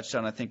things you touched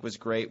on, I think, was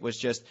great, was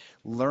just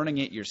learning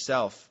it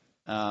yourself.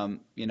 A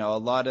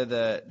lot of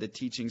the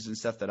teachings and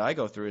stuff that I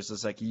go through is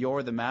just like,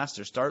 you're the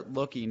master. Start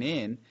looking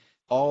in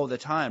all the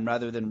time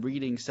rather than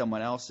reading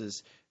someone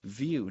else's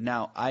view.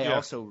 Now, I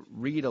also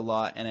read a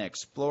lot and I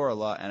explore a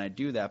lot, and I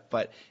do that,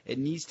 but it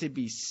needs to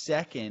be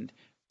second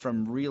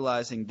from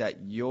realizing that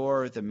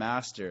you're the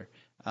master.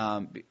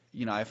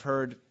 I've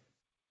heard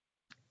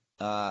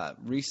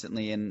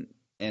recently,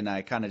 and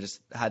I kind of just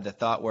had the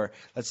thought where,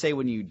 let's say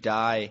when you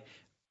die,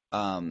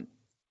 in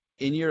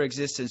your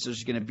existence,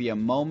 there's going to be a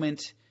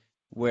moment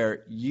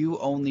where you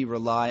only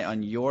rely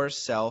on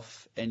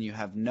yourself and you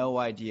have no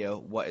idea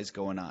what is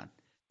going on.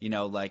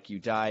 Like you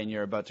die and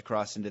you're about to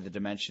cross into the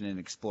dimension and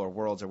explore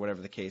worlds or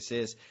whatever the case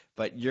is,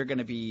 but you're going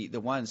to be the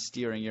one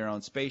steering your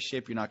own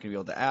spaceship. You're not going to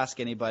be able to ask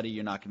anybody.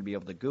 You're not going to be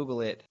able to Google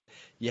it.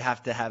 You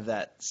have to have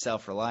that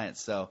self-reliance.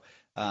 So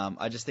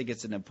I just think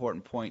it's an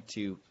important point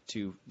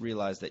to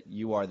realize that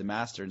you are the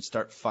master and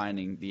start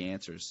finding the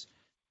answers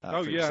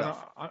for yourself.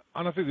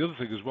 And I think the other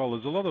thing as well,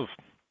 there's a lot of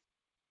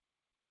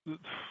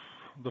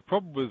the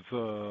problem with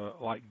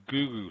like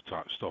guru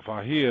type stuff.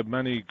 I hear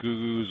many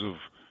gurus of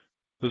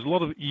there's a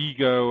lot of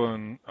ego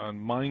and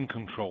mind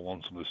control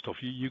on some of this stuff.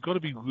 You've got to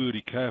be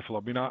really careful. I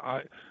mean,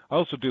 I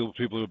also deal with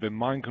people who have been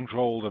mind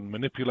controlled and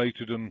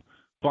manipulated and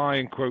by,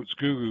 in quotes,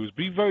 gurus.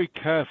 Be very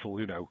careful,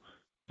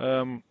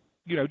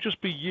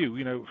 just be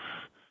you,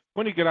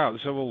 When you get out, they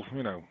say, well, who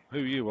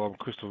are you? Well, I'm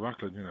Christopher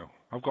Macklin,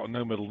 I've got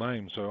no middle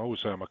name, so I always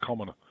say I'm a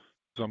commoner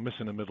because I'm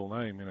missing a middle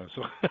name,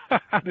 So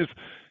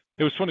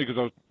it was funny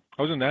because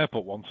I was in the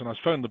airport once and I was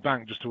phoning the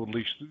bank just to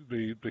unleash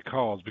the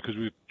cards because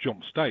we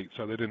jumped state,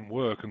 so they didn't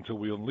work until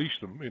we unleashed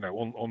them,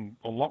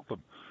 unlocked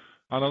them.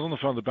 And I was on the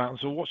phone to the bank and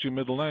said, what's your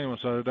middle name? I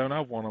said, I don't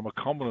have one. I'm a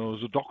commoner. There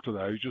was a doctor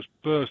there who just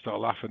burst out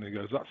laughing. He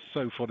goes, that's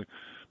so funny.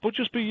 But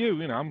just be you,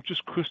 I'm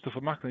just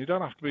Christopher Macklin. You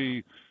don't have to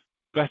be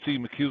Betty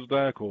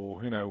McKeelsdeck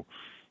or,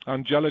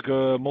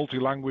 Angelica,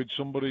 multi-language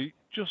somebody.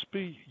 Just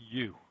be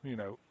you,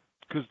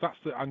 because that's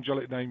the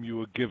angelic name you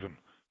were given.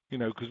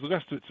 Because the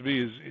rest of it to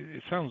me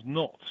it sounds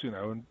nuts,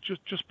 and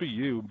just be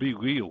you and be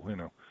real,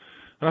 And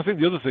I think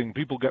the other thing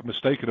people get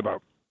mistaken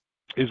about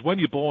is when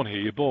you're born here,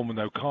 you're born with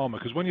no karma,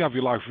 because when you have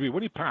your life review,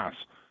 when you pass,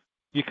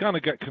 you kind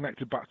of get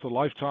connected back to the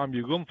lifetime,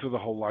 you run through the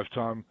whole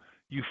lifetime,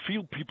 you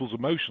feel people's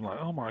emotion, like,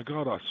 oh my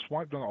God, I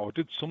swiped on it, or I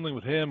did something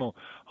with him, or,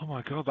 oh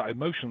my God, that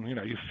emotion,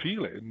 you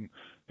feel it, and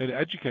it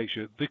educates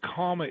you. The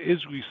karma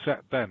is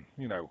reset then,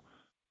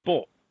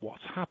 But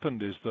what's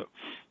happened is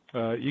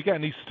that you get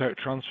an esoteric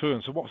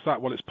transference. So what's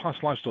that? Well, it's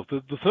past life stuff.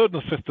 The third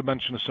and the fifth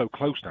dimension are so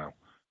close now.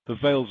 The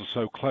veils are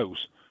so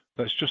close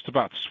that it's just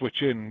about to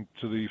switch in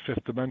to the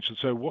fifth dimension.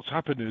 So what's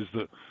happened is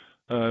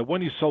that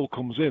when your soul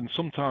comes in,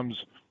 sometimes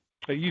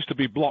it used to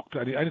be blocked.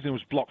 Anything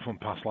was blocked from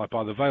past life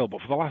by the veil.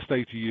 But for the last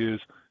 80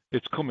 years,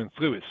 it's coming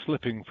through. It's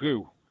slipping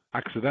through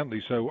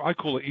accidentally. So I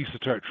call it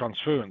esoteric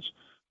transference.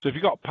 So if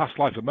you've got past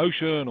life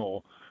emotion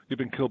or you've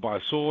been killed by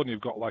a sword and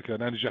you've got like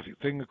an energetic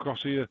thing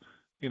across here,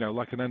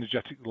 like an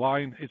energetic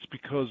line, it's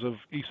because of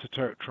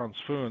esoteric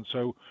transference.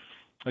 So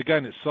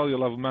again, it's cellular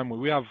level memory.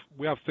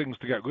 We have things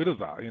to get rid of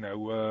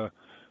that.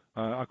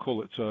 I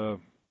call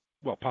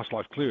it past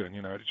life clearing.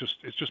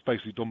 It's just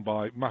basically done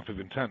by map of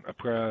intent, a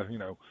prayer.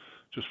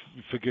 Just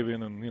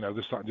forgiving and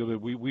this, that, and the other.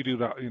 We do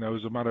that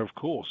as a matter of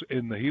course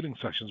in the healing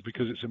sessions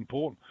because it's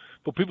important.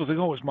 But people think,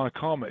 oh, it's my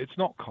karma. It's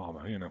not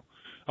karma.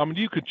 I mean,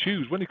 you can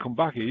choose when you come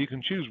back here. You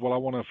can choose. Well, I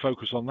want to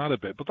focus on that a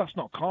bit, but that's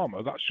not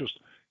karma. That's just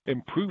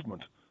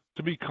improvement.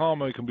 To me,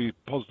 karma can be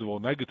positive or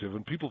negative,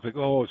 and people think,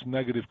 oh, it's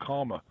negative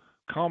karma.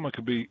 Karma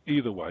can be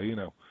either way,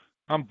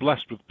 I'm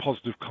blessed with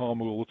positive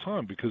karma all the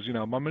time because,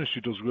 my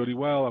ministry does really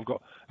well. I've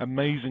got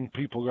amazing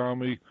people around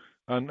me,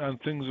 and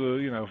things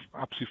are,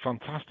 absolutely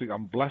fantastic.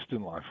 I'm blessed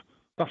in life.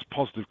 That's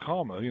positive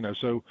karma,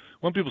 So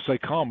when people say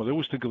karma, they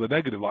always think of the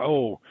negative, like,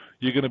 oh,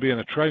 you're going to be in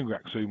a train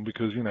wreck soon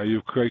because,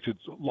 you've created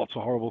lots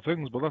of horrible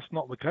things, but that's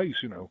not the case,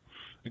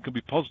 It can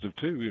be positive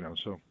too,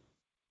 So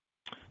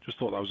just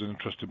thought that was an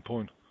interesting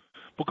point.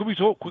 But can we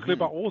talk quickly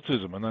about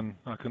autism, and then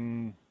I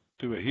can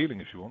do a healing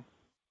if you want?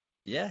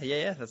 Yeah.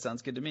 That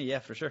sounds good to me. Yeah,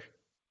 for sure.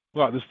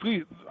 Right, there's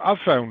three I've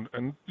found,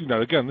 and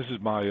again, this is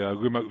my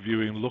remote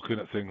viewing, looking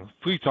at things.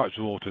 3 types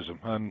of autism,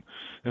 and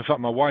in fact,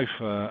 my wife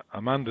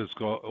Amanda's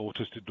got an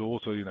autistic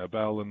daughter,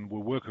 Belle, and we're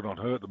working on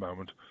her at the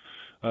moment.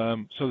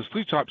 So there's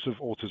 3 types of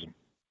autism.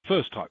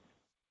 First type,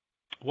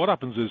 what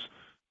happens is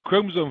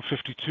chromosome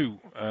 52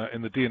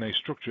 in the DNA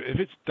structure.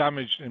 If it's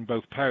damaged in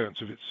both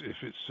parents, if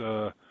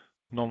it's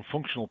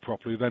non-functional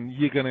properly, then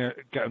you're going to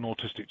get an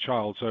autistic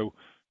child. So,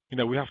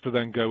 we have to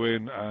then go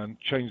in and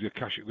change the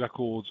Akashic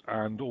records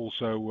and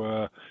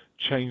also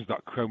change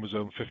that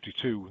chromosome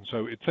 52. And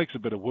so it takes a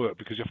bit of work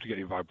because you have to get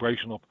your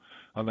vibration up,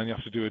 and then you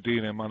have to do a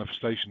DNA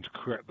manifestation to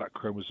correct that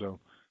chromosome.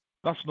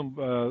 That's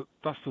the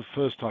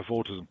first type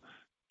of autism.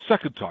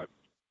 Second type,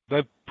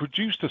 they've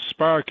produced a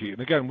spirochete.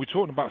 And again, we're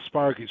talking about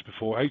spirochetes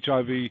before.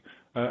 HIV,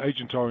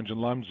 Agent Orange,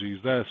 and Lyme disease,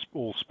 they're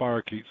all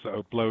spirochetes that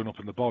are blown up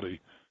in the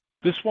body.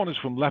 This one is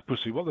from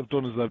leprosy. What they've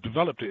done is they've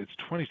developed it. It's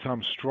 20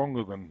 times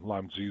stronger than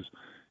Lyme disease.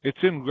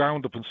 It's in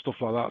Roundup and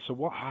stuff like that. So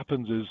what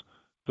happens is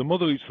the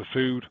mother eats the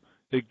food,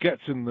 it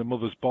gets in the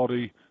mother's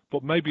body,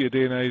 but maybe a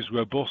DNA is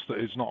robust that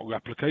it's not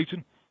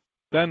replicating.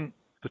 Then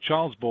the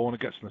child's born,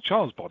 it gets in the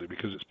child's body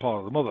because it's part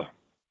of the mother.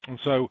 And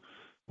so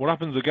what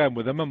happens again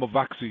with the member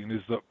vaccine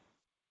is that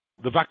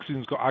the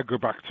vaccine's got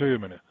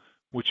agrobacterium in it,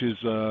 which is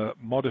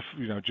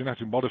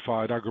genetic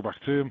modified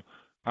agrobacterium,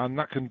 and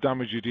that can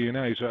damage your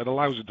DNA. So it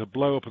allows it to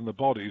blow up in the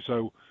body.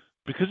 So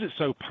because it's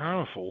so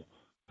powerful,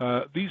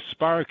 these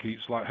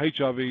spirochetes like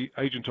HIV,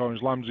 Agent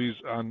Orange, Lyme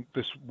disease, and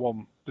this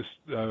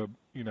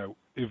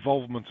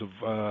evolvement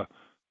of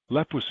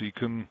leprosy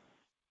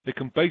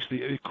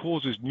it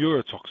causes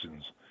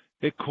neurotoxins.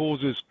 It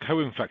causes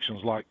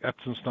co-infections like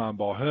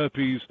Epstein-Barr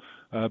herpes,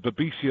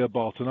 Babesia,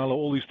 Bartonella,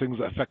 all these things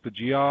that affect the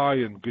GI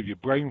and give you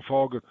brain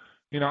fog.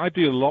 I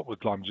deal a lot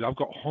with Lyme disease. I've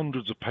got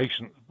hundreds of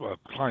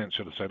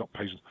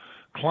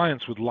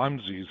clients with Lyme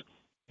disease.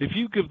 if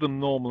you give them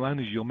normal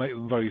energy, you'll make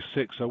them very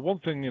sick. So one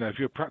thing, if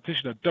you're a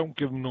practitioner, don't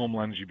give them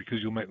normal energy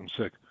because you'll make them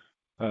sick,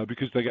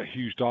 because they get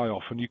huge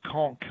die-off, and you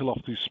can't kill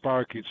off these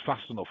spirochetes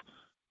fast enough.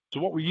 So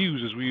what we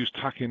use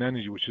tachyon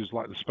energy, which is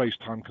like the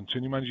space-time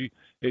continuum energy.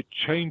 It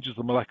changes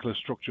the molecular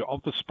structure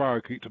of the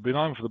spirochete to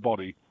benign for the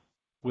body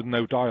with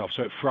no die-off,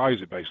 so it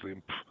fries it basically.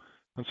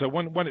 And so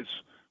when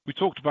we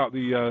talked about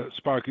the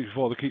spirochete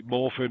before, they keep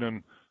morphing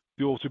and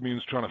the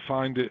autoimmune's trying to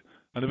find it,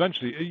 and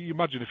eventually, you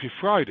imagine if you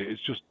fried it,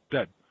 it's just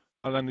dead.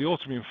 And then the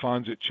autoimmune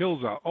finds it,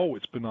 chills out, oh,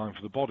 it's benign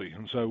for the body.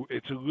 And so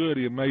it's a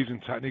really amazing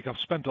technique. I've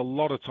spent a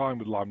lot of time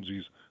with Lyme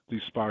disease,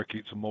 these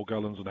spirochetes and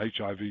Morgellons and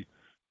HIV,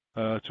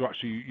 to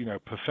actually,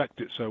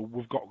 perfect it so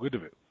we've got rid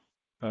of it.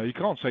 You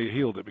can't say you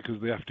healed it because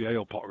the FDA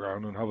will pot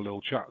around and have a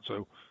little chat.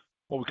 So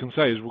what we can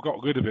say is we've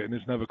got rid of it and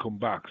it's never come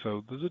back.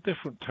 So there's a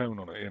different tone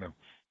on it,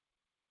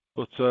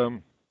 But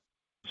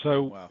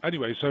Wow.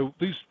 anyway, so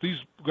these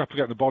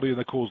replicate in the body and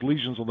they cause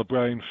lesions on the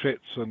brain,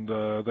 fits, and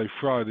they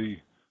fry the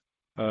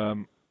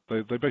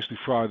they basically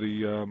fry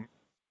the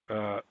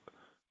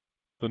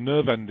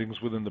nerve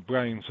endings within the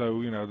brain.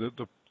 So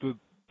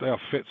they have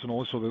fits and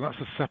all this sort of thing.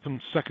 That's the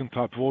second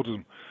type of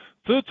autism.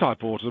 Third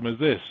type of autism is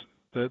this: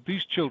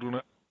 these children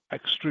are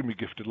extremely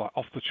gifted, like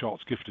off the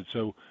charts gifted.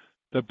 So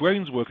their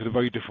brains work in a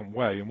very different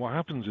way. And what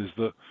happens is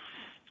that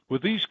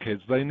with these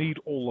kids, they need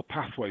all the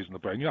pathways in the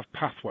brain. You have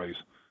pathways.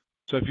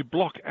 So if you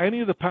block any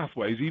of the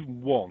pathways,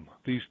 even one,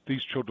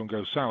 these children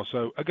go south.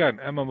 So again,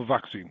 MMA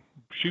vaccine,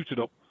 shoot it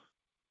up,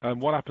 and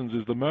what happens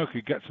is the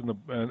mercury gets in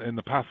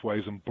the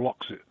pathways and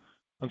blocks it.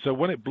 And so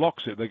when it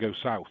blocks it, they go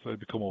south. They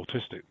become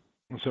autistic.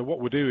 And so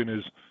what we're doing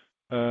is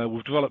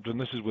we've developed,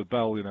 and this is with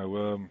Belle,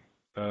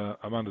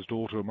 Amanda's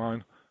daughter of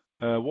mine.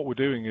 What we're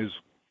doing is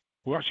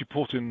we're actually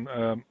putting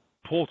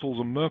portals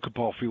and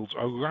Merkapar fields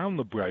around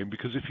the brain,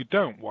 because if you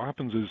don't, what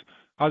happens is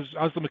as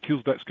the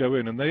Mercur's go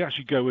in, and they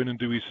actually go in and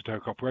do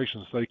esoteric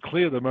operations, they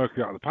clear the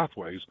mercury out of the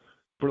pathways,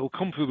 but it'll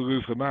come through the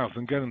roof of the mouth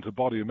and get into the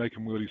body and make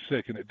them really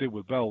sick, and it did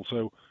with Belle.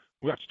 So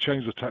we have to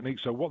change the technique.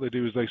 So what they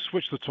do is they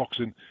switch the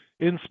toxin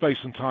in space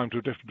and time to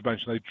a different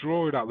dimension. They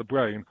draw it out of the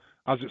brain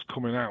as it's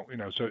coming out,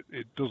 so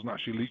it doesn't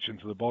actually leach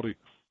into the body.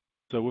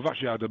 So we've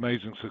actually had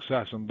amazing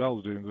success, and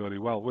Belle's doing really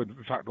well.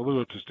 In fact, other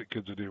autistic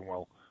kids are doing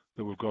well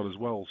that we've got as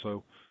well.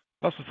 So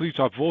that's the three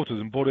type of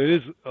autism, but it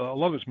is a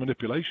lot of it's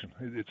manipulation.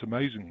 It's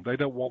amazing. They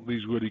don't want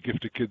these really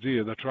gifted kids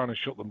here. They're trying to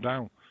shut them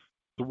down.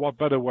 So what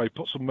better way?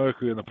 Put some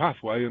mercury in the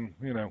pathway, and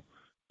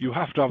you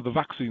have to have the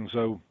vaccine.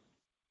 So,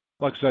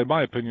 like I say,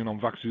 my opinion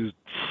on vaccines is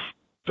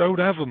don't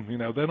have them.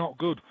 They're not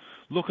good.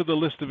 Look at the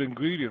list of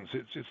ingredients.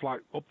 It's like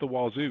up the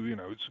wazoo.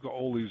 It's got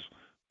all these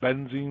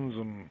benzenes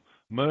and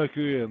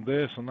mercury and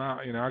this and that.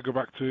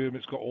 Agrobacterium.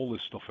 It's got all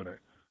this stuff in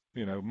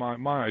it.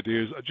 My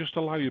idea is just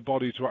allow your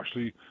body to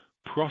actually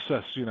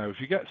process. If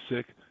you get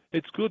sick,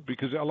 it's good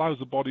because it allows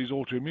the body's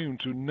autoimmune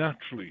to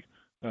naturally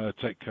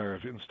take care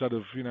of it instead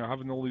of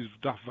having all these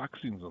daft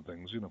vaccines and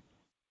things.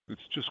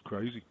 It's just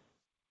crazy.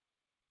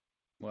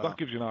 Wow. That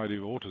gives you an idea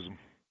of autism.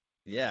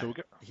 Yeah. So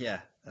Yeah,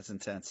 that's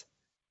intense.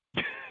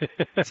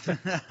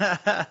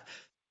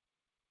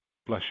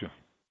 Bless you.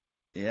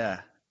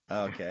 Yeah.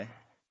 Okay.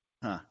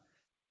 Huh.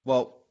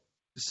 Well,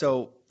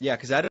 so yeah,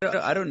 because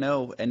I don't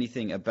know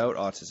anything about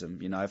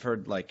autism. I've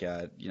heard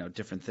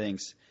different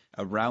things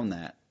around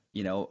that.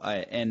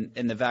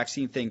 And the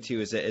vaccine thing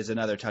too is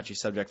another touchy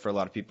subject for a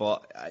lot of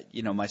people.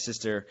 My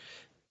sister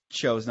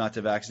chose not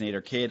to vaccinate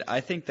her kid. I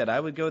think that I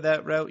would go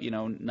that route.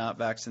 Not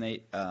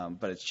vaccinate.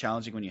 But it's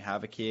challenging when you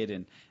have a kid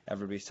and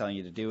everybody's telling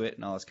you to do it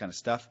and all this kind of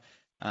stuff.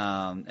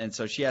 And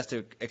so she has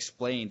to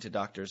explain to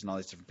doctors and all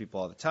these different people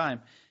all the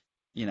time,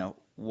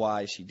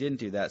 why she didn't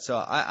do that. So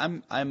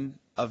I'm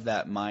of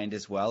that mind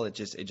as well. It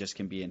just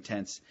can be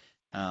intense,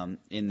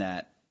 in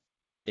that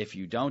if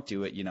you don't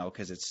do it,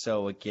 because it's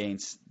so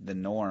against the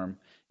norm,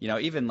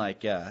 even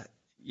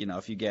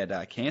if you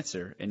get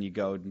cancer and you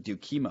go and do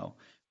chemo,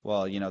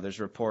 well, there's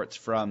reports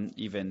from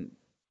even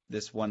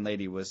this one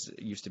lady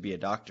used to be a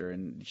doctor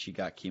and she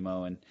got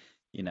chemo and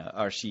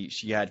or she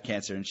had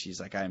cancer and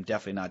she's like, I am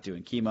definitely not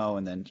doing chemo,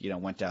 and then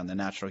went down the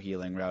natural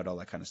healing route, all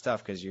that kind of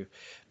stuff, because you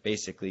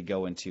basically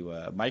go into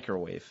a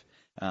microwave.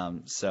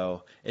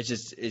 So it's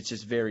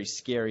just very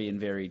scary and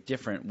very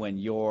different when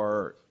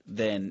you're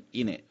then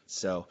in it.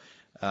 So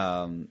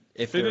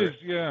if it is,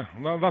 yeah,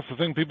 well, that's the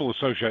thing. People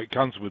associate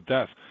cancer with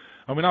death.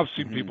 I mean, I've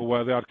seen people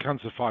where they had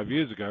cancer 5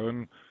 years ago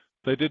and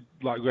they did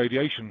like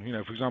radiation,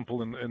 for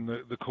example, in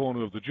the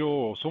corner of the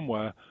jaw or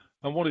somewhere.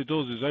 And what it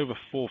does is over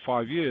 4 or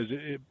 5 years,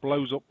 it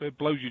blows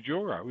your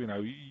jaw out.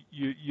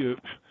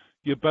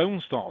 Your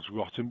bone starts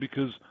rotting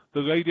because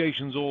the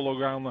radiation's all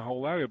around the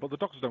whole area. But the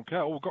doctors don't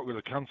care. Oh, we've got rid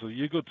of cancer.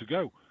 You're good to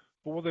go.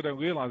 But what they don't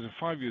realise, in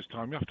 5 years'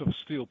 time, you have to have a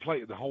steel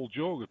plate, the whole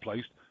jaw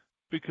replaced,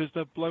 because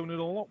they've blown it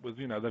all up with,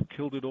 they've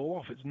killed it all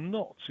off. It's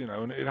nuts,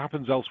 and it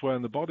happens elsewhere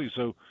in the body.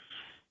 So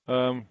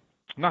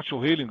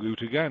natural healing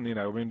route, again,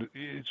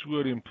 it's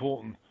really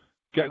important.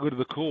 Get rid of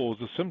the cause.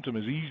 The symptom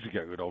is easy to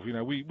get rid of.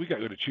 We get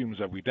rid of tumours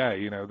every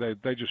day.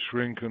 They just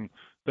shrink and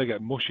they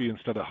get mushy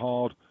instead of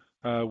hard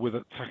with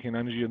attacking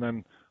energy, and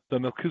then the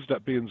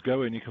Melchizedek beings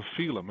go in, you can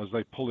feel them as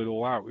they pull it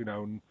all out,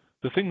 and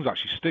the things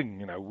actually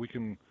sting,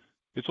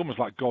 it's almost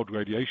like God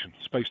radiation,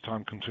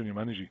 space-time continuum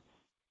energy.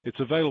 It's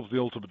available to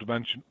the ultimate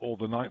dimension or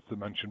the ninth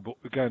dimension, but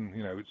again,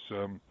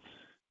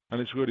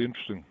 and it's really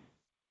interesting.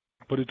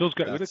 But it does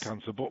get rid of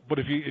cancer. But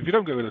if you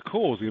don't get rid of the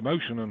cause, the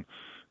emotion, and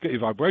get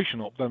your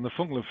vibration up, then the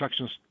fungal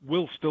infections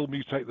will still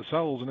mutate the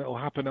cells, and it'll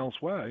happen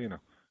elsewhere.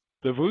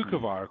 The Verruca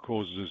virus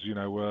causes,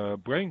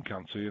 brain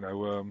cancer.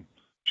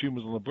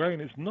 Tumors on the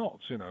brain. It's not,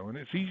 and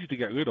it's easy to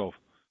get rid of.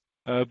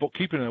 But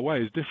keeping it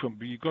away is different.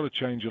 But you've got to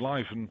change your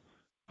life, and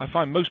I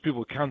find most people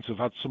with cancer have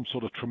had some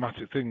sort of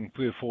traumatic thing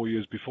 3 or 4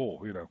 years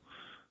before.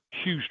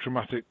 Huge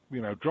traumatic,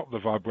 drop the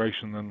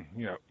vibration, and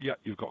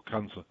you've got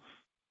cancer.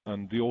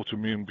 And the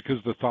autoimmune,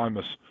 because the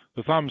thymus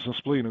and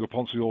spleen are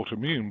responsive to the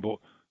autoimmune, but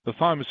the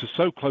thymus is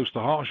so close to the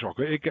heart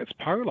chakra, it gets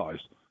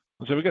paralyzed.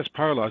 And so if it gets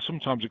paralyzed,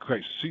 sometimes it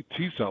creates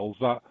T cells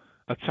that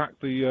attack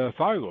the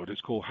thyroid.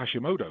 It's called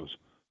Hashimoto's.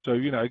 So,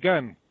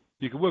 again,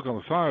 you can work on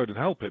the thyroid and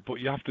help it, but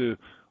you have to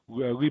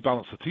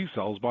rebalance the T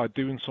cells by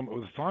doing something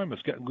with the thymus,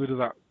 getting rid of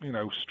that,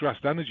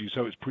 stressed energy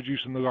so it's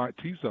producing the right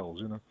T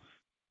cells,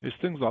 It's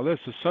things like this.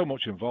 There's so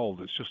much involved.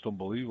 It's just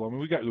unbelievable. I mean,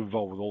 we get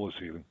involved with all this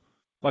healing.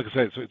 Like I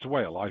say, it's a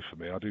way of life for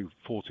me. I do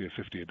 40 or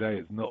 50 a day.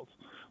 It's nuts.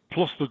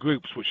 Plus the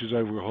groups, which is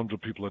over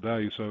 100 people a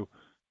day. So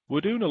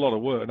we're doing a lot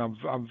of work, and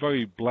I'm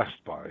very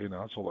blessed by it.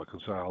 That's all I can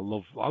say. I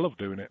love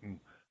doing it, and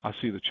I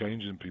see the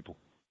changes in people.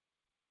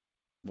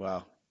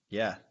 Wow.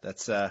 Yeah,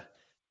 that's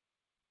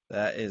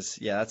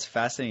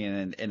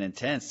fascinating and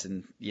intense.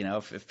 And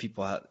if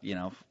people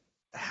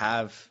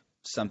have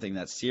something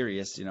that's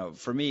serious,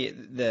 for me,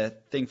 the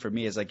thing for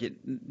me is like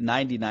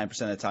 99%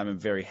 of the time I'm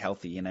very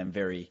healthy and I'm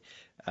very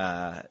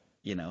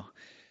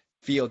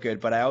feel good,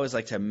 but I always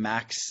like to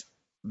max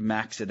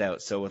it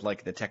out. So with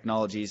like the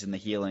technologies and the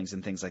healings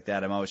and things like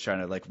that, I'm always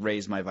trying to like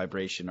raise my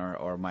vibration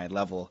or my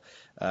level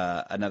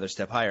another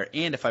step higher.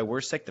 And if I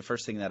were sick, the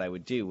first thing that I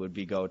would do would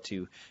be go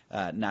to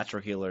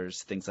natural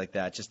healers, things like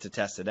that, just to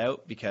test it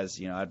out, because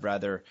I'd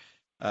rather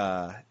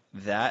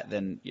that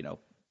than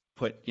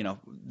put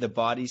the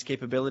body's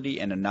capability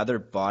and another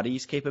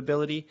body's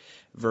capability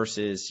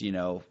versus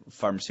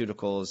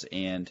pharmaceuticals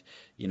and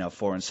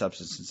foreign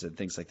substances and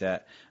things like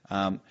that.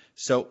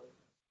 So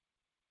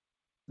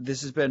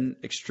this has been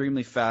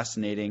extremely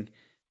fascinating.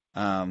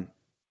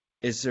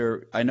 Is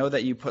there? I know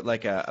that you put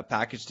like a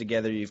package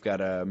together. You've got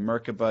a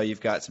Merkaba.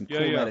 You've got some cool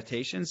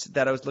meditations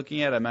that I was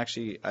looking at.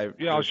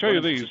 I'll show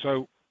you these.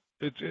 So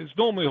it's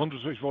normally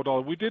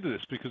 $164. We did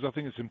this because I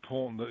think it's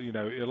important that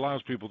it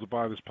allows people to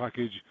buy this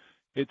package.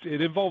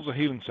 It involves a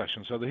healing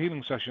session. So the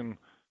healing session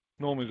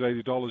normally is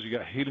 $80. You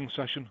get a healing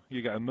session.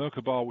 You get a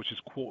Merkaba, which is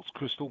quartz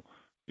crystal.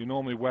 You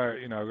normally wear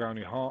it, around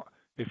your heart.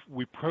 If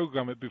we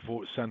program it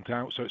before it's sent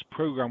out, so it's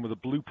programmed with a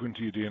blueprint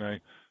to your DNA.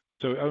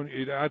 So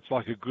it adds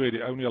like a grid.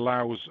 It only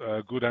allows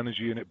good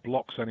energy, and it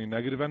blocks any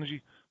negative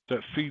energy. So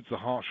it feeds the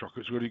heart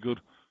chakra. It's really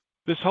good.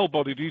 This whole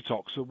body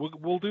detox. So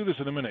we'll do this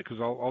in a minute, because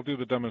I'll do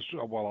the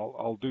demonstration. Well,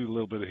 I'll do a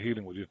little bit of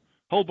healing with you.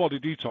 Whole body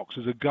detox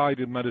is a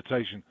guided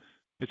meditation.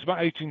 It's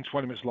about 18,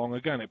 20 minutes long.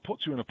 Again, it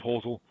puts you in a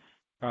portal,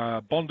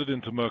 bonded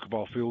into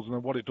Merkaba fields, and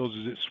then what it does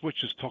is it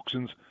switches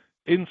toxins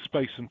in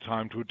space and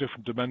time to a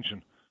different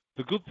dimension.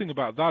 The good thing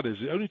about that is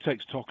it only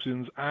takes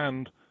toxins,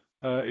 and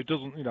it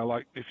doesn't,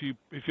 like if you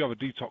have a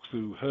detox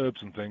through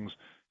herbs and things,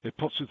 it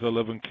puts it to the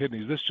liver and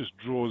kidneys. This just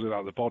draws it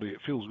out of the body.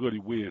 It feels really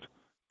weird.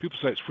 People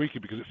say it's freaky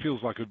because it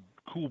feels like a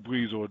cool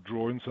breeze or a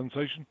drawing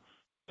sensation.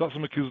 That's the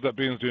Melchizedek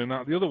beings doing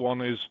that. The other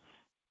one is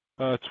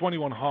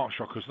 21 heart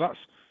chakras.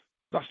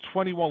 That's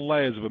 21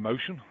 layers of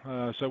emotion.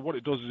 So what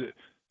it does is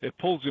it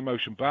pulls the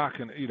emotion back,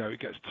 and it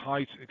gets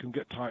tight. It can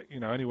get tight,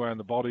 anywhere in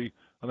the body,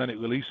 and then it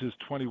releases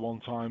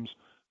 21 times.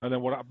 And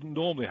then what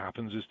normally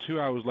happens is 2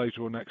 hours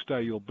later or next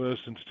day, you'll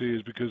burst into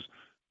tears because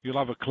you'll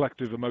have a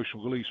collective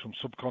emotional release from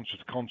subconscious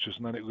to conscious,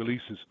 and then it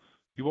releases.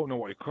 You won't know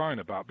what you're crying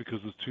about because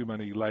there's too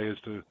many layers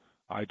to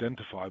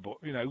identify. But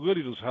it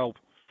really does help.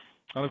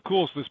 And of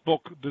course, this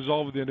book,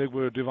 Dissolving the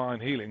Enigma of Divine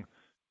Healing,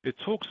 it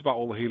talks about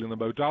all the healing, the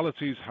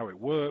modalities, how it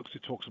works.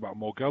 It talks about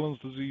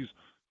Morgellons disease.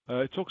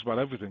 It talks about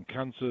everything,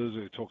 cancers.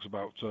 It talks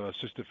about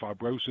cystic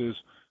fibrosis,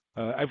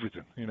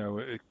 everything.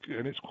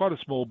 And it's quite a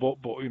small book,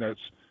 but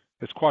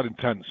it's quite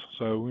intense.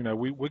 So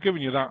we're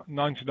giving you that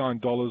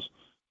 $99,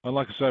 and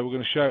like I say, we're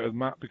going to share it with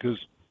Matt because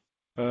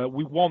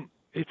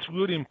it's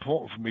really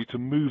important for me to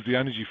move the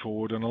energy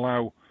forward and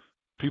allow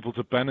people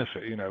to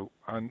benefit.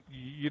 And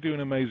you're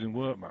doing amazing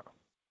work, Matt.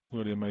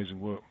 Really amazing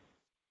work.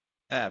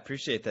 I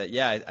appreciate that.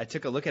 Yeah, I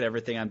took a look at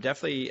everything. I'm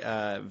definitely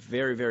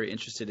very, very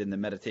interested in the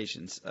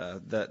meditations.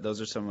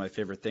 Those are some of my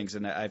favorite things.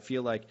 And I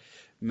feel like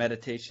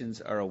meditations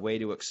are a way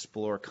to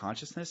explore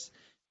consciousness.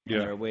 And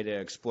they're a way to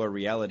explore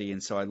reality.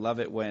 And so I love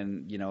it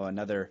when,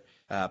 another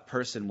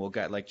person will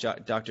get, like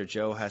Dr.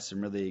 Joe has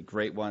some really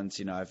great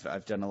ones.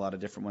 I've done a lot of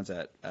different ones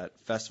at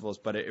festivals,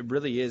 but it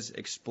really is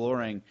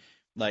exploring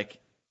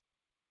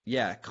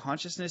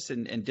consciousness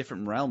in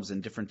different realms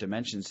and different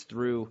dimensions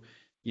through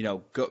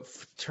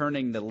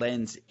turning the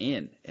lens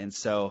in. And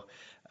so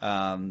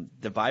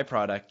the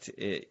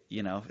byproduct,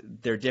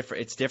 they're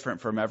different. It's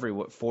different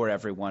for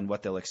everyone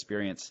what they'll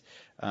experience.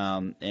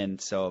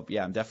 And so,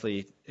 yeah, I'm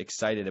definitely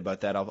excited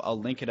about that. I'll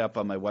link it up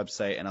on my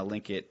website, and I'll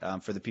link it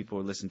for the people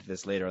who listen to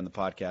this later on the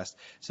podcast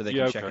so they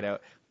can check it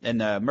out. And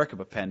the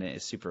Merkaba pendant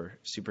is super,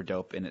 super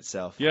dope in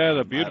itself. Yeah,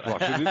 they're beautiful.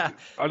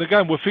 And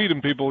again, we're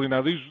feeding people,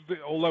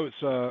 although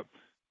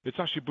it's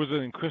actually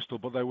Brazilian crystal,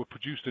 but they were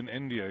produced in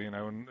India,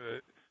 and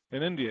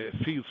in India it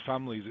feeds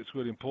families. It's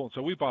really important.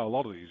 So we buy a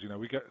lot of these,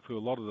 we get through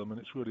a lot of them, and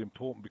it's really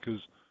important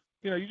because,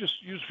 you're just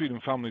feeding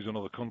families in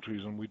other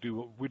countries, and we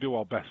do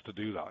our best to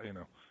do that,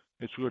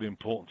 It's really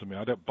important to me.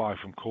 I don't buy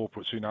from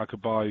corporates, I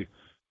could buy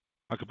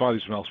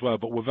these from elsewhere,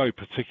 but we're very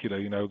particular,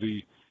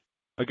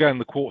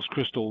 the quartz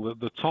crystal,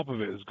 the top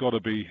of it has got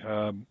to be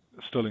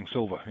sterling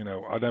silver.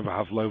 I never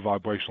have low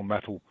vibrational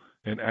metal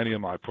in any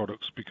of my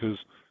products because,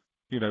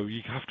 you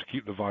have to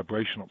keep the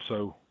vibration up.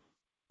 So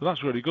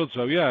that's really good.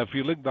 So yeah, if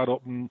you link that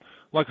up and,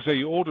 like I say,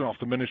 you order off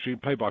the ministry,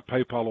 pay by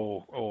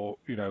PayPal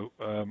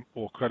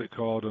or credit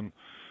card, and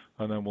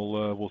then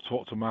we'll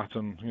talk to Matt,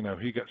 and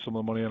he gets some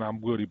of the money, and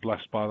I'm really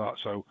blessed by that.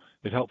 So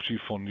it helps you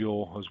fund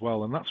your as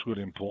well, and that's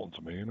really important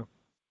to me.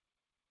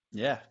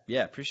 Yeah,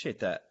 appreciate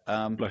that.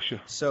 Bless you.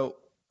 So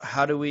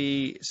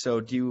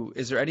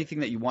is there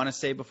anything that you want to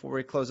say before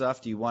we close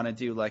off? Do you want to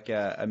do like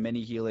a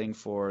mini healing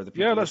for the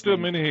people? Yeah, let's do a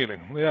mini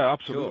healing. Yeah,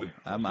 absolutely.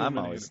 Cool. I'm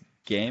always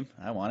game.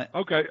 I want it.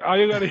 Okay, are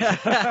you ready?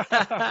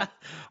 I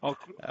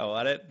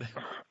want it.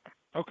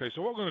 Okay,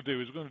 so what we're going to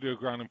do is we're going to do a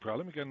grounding prayer.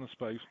 Let me get in the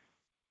space.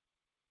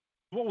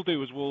 What we'll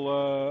do is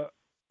we'll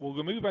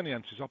remove any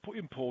entities. I'll put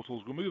you in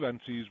portals, remove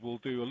entities. We'll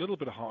do a little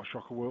bit of heart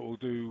chakra work. We'll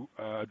do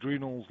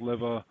adrenals,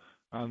 liver,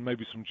 and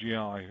maybe some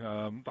GI.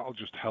 That'll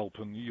just help,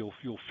 and you'll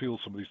feel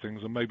some of these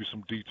things, and maybe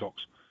some detox.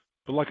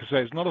 But like I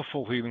say, it's not a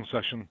full healing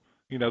session.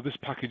 This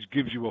package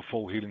gives you a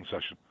full healing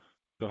session.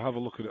 So have a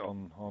look at it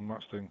on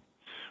Matt's thing.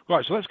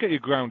 Right, so let's get you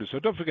grounded. So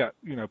don't forget,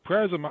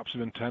 prayers are maps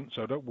of intent,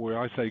 so don't worry.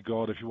 I say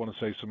God. If you want to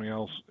say something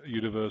else,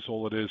 universe,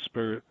 all it is,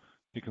 spirit,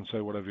 you can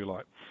say whatever you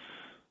like.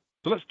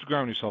 So let's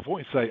ground yourself. I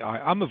want you to say,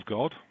 I am of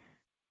God.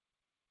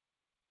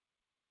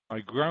 I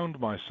ground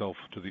myself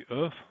to the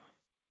earth.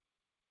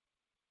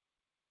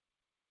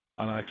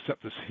 And I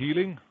accept this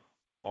healing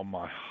on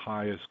my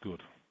highest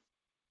good.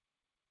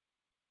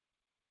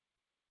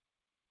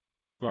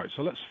 Right,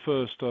 so let's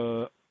first,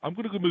 I'm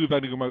going to remove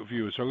any remote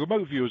viewers. So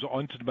remote viewers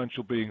are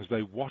interdimensional beings.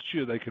 They watch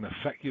you, they can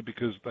affect you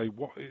because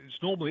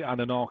it's normally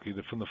Anunnaki,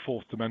 they're from the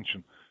fourth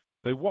dimension.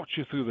 They watch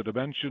you through the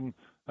dimension,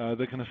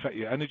 they can affect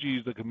your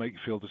energies, they can make you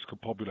feel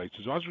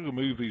discombobulated. So as we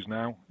remove these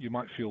now, you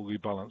might feel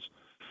rebalanced.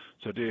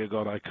 So dear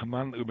God, I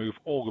command to remove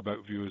all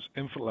remote viewers,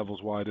 infinite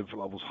levels wide,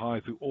 infinite levels high,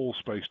 through all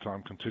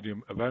space-time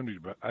continuum of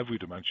every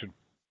dimension,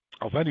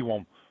 of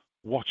anyone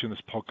watching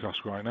this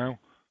podcast right now.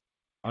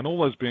 And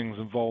all those beings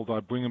involved, I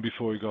bring them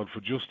before you, God,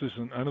 for justice,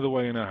 and any other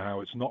way you know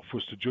how. It's not for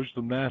us to judge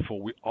them,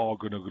 therefore we are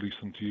going to release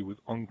them to you with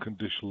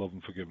unconditional love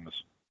and forgiveness.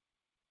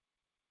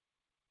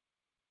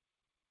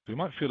 So you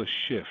might feel a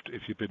shift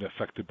if you've been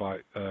affected by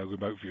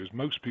remote viewers.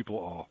 Most people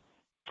are.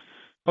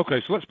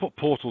 Okay, so let's put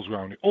portals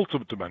around you.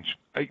 Ultimate dimension,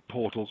 8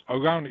 portals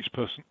around each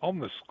person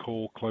on this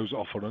call. Close it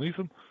off underneath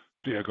them.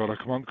 Dear God, I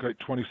command to create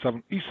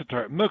 27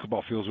 esoteric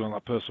Merkaba fields around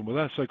that person with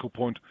their sacral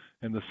point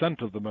in the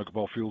center of the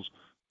Merkaba fields,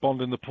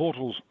 bonding the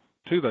portals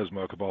to those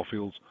Merkaba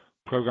fields,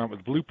 programmed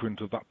with the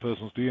blueprint of that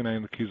person's DNA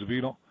and the keys of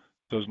Enoch,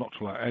 so as not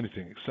to allow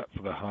anything except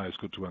for their highest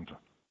good to enter.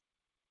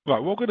 Right,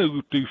 what we're going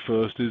to do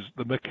first is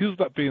the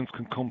Melchizedek beings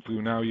can come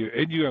through now. You're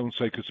in your own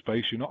sacred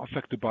space. You're not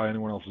affected by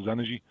anyone else's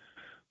energy.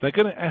 They're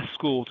going to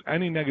escort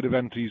any negative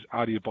entities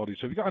out of your body.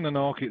 So if you've got an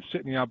anarchy, it's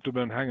sitting in your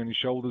abdomen, hanging on your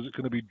shoulders, it's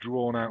going to be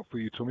drawn out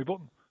through your tummy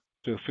button.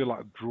 So you'll feel like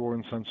a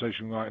drawing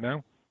sensation right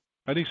now.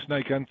 Any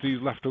snake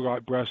entities, left or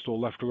right breast or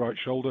left or right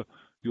shoulder,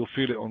 you'll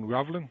feel it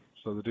unraveling.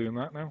 So they're doing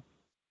that now.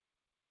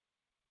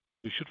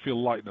 You should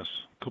feel lightness.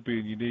 Could be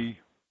in your knee,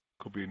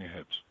 could be in your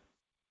hips.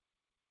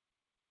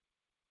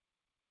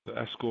 They're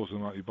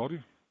escorting out your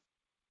body.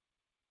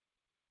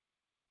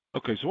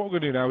 Okay, so what we're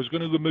going to do now is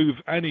going to remove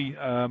any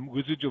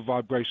residual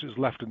vibrations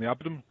left in the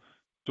abdomen.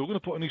 So we're going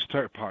to put an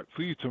esoteric pipe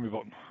through your tummy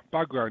button,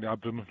 bag around the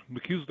abdomen.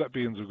 Melchizedek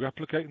beings are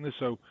replicating this,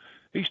 so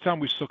each time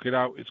we suck it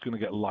out, it's going to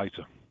get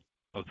lighter.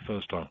 That's the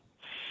first time.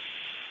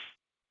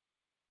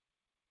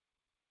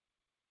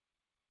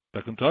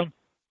 Second time.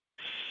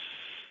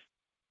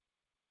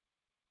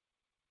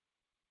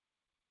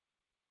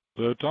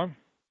 Third time.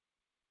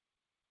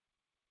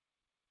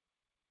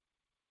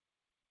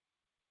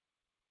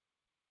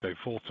 Okay,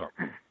 fourth time.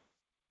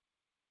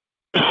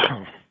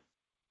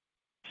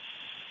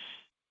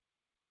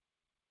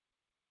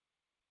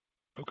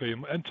 Okay,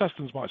 your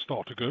intestines might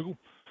start to gurgle.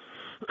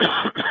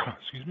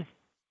 Excuse me.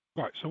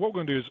 Right, so what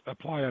we're going to do is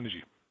apply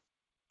energy.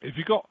 If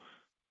you've got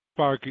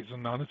spirochetes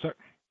and nanotech,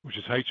 which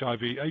is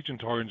HIV,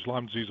 Agent Orange,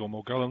 Lyme disease, or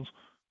Morgellons,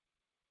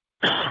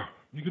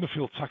 you're going to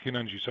feel tacking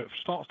energy. So it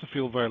starts to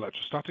feel very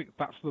electrostatic.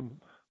 That's the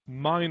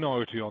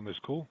minority on this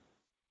call.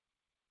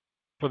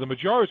 For the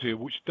majority,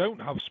 which don't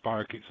have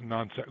spirochetes and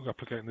nanotech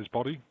replicating this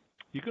body,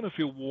 you're going to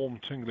feel warm,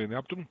 tingling in the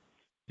abdomen.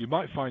 you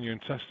might find your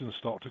intestines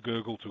start to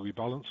gurgle to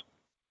rebalance.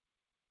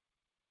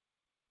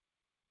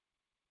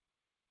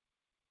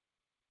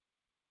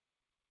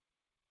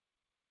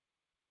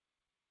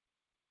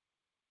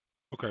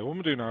 Okay, what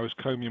I'm going to do now is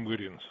comb your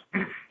meridians.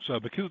 So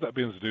because that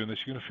beings are doing this,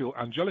 you're going to feel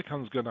angelic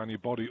hands going down your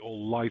body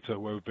all lighter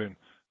where we've been.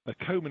 They're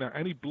combing out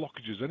any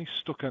blockages, any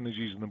stuck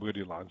energies in the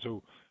meridian line.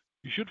 So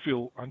you should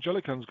feel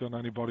angelic hands going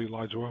down your body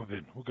lighter where we've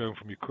been. We're going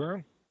from your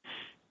crown,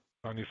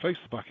 down your face,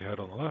 the back of your head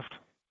on the left,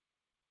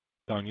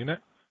 down your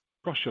neck,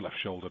 across your left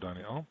shoulder, down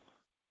your arm.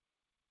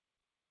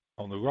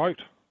 On the right,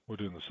 we're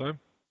doing the same.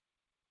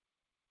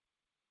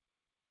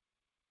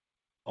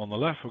 On the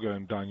left, we're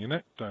going down your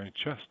neck, down your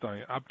chest, down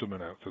your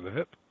abdomen, out to the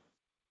hip.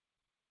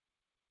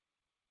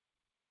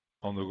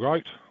 On the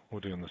right, we're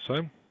doing the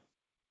same.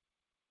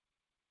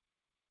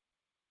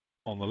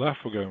 On the left,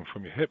 we're going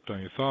from your hip,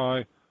 down your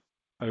thigh,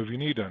 over your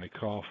knee, down your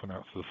calf, and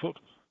out to the foot.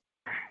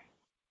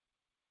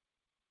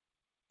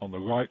 On the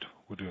right,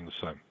 we're doing the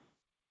same.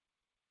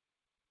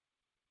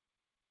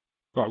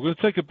 Right, we're going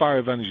to take a barrier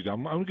of energy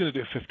down. I'm only going to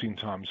do it 15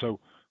 times. So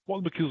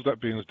what the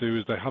Melchizedek beings do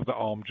is they have their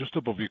arm just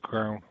above your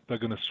crown. They're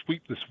going to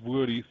sweep this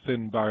really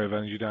thin barrier of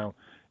energy down.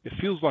 It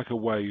feels like a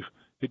wave.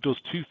 It does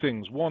two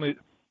things. One, it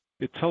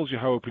tells you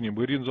how open your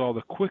meridians are.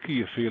 The quicker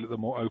you feel it, the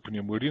more open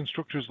your meridian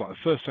structures. Like the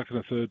first, second,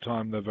 and third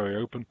time, they're very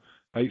open.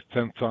 8th,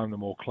 10th time, they're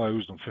more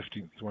closed, and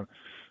 15th one.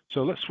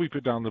 So let's sweep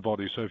it down the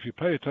body. So if you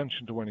pay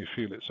attention to when you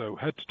feel it, so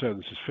head to toe,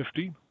 this is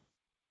 15,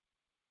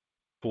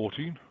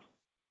 14,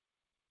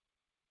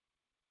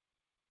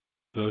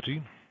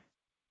 13,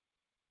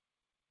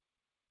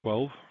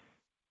 12,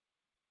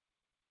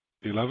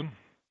 11,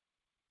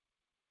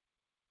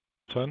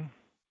 10,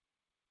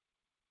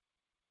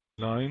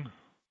 9,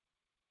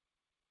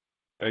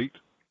 8,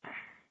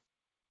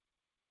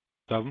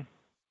 7,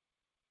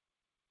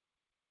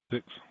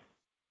 6,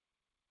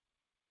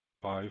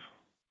 5,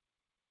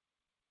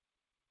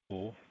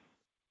 4,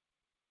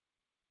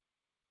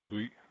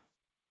 3,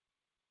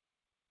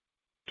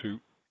 2.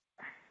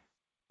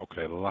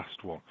 Okay, the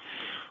last one.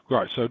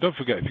 Right, so don't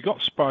forget, if you've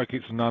got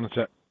spirochetes and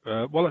nanotech,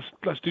 well,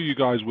 let's do you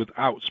guys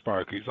without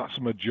spirochetes. That's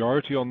a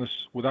majority on this.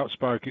 Without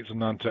spirochetes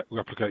and nanotech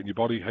replicating your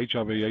body,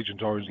 HIV,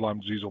 Agent Orange, Lyme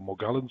disease, or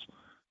Morgellons,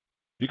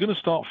 you're going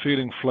to start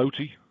feeling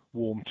floaty,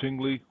 warm,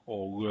 tingly,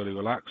 or really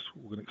relaxed.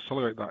 We're going to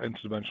accelerate that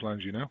interdimensional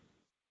energy now.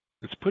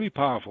 It's pretty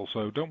powerful,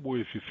 so don't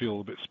worry if you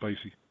feel a bit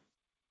spacey.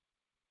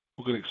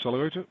 We're going to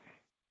accelerate it.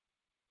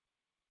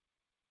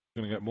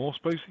 We're going to get more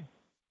spacey.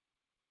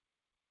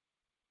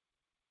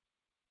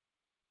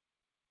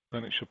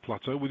 Then it should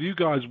plateau. With you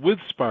guys with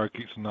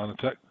spirochetes and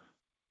nanotech,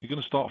 you're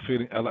going to start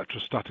feeling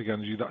electrostatic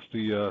energy. That's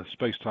the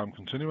space-time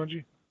continuum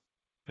energy.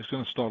 It's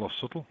going to start off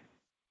subtle.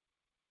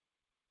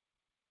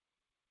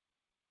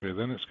 Okay,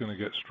 then it's going to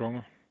get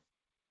stronger.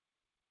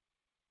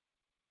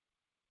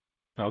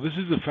 Now, this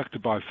is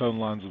affected by phone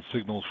lines and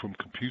signals from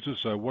computers.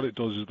 So what it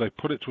does is they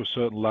put it to a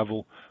certain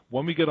level.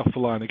 When we get off the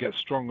line, it gets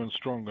stronger and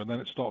stronger, and then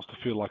it starts to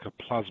feel like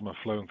a plasma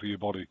flowing through your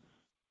body.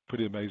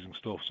 Pretty amazing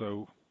stuff.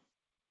 So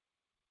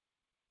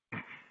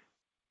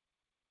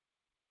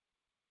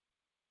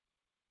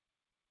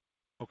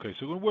okay,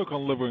 so we're going to work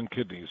on liver and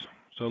kidneys.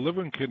 So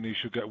liver and kidneys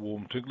should get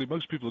warm, tingly.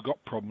 Most people have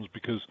got problems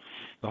because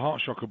the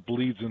heart chakra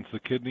bleeds into the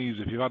kidneys.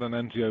 If you've had an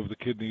NT over the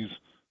kidneys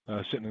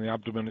sitting in the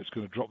abdomen, it's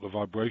going to drop the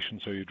vibration,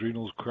 so your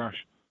adrenals crash.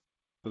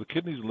 So the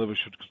kidneys and liver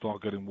should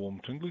start getting warm,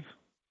 tingly.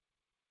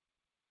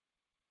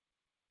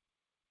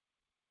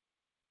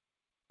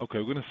 Okay,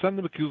 we're going to send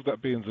the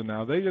Melchizedek beings in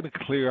now. They're going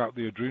to clear out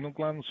the adrenal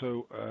glands.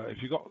 So if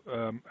you've got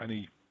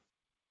any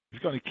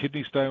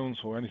kidney stones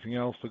or anything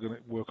else, they're going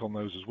to work on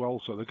those as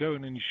well. So they're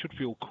going in. You should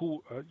feel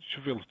cool. You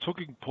should feel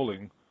tugging,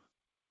 pulling,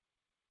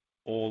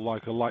 or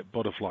like a light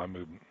butterfly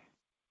movement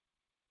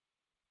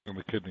in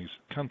the kidneys.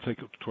 Can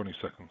take up to 20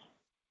 seconds.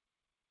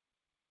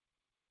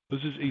 This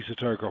is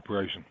esoteric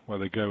operation where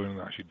they go in and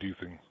actually do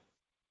things.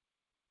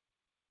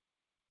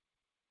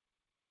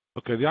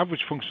 Okay, the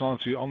average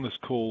functionality on this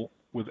call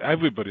with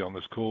everybody on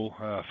this call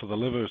for the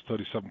liver is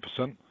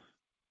 37%.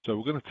 So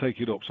we're going to take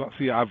it up. So that's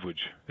the average.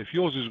 If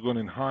yours is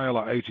running higher,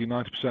 like 80,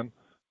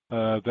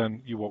 90%,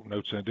 then you won't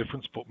notice any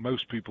difference. But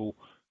most people,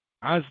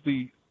 as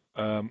the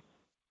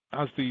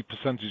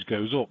percentage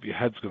goes up, your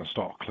head's going to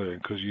start clearing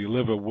because your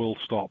liver will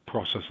start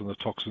processing the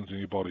toxins in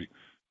your body.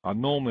 And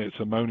normally it's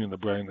ammonia in the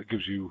brain that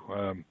gives you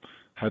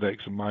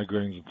headaches and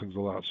migraines and things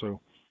like that.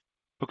 So,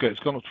 okay, it's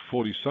gone up to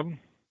 47,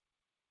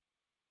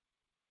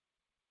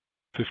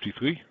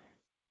 53,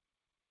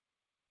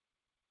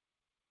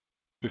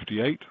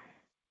 58,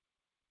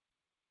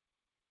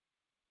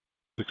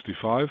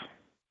 65,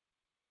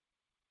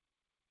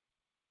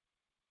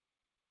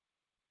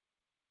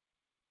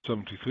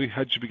 73.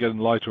 Head should be getting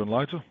lighter and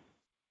lighter.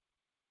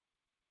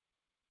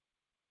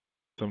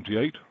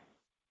 78,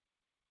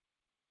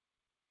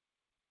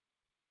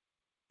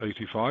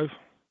 85.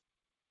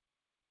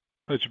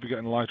 Head should be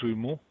getting lighter even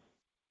more.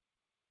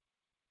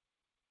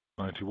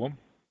 91,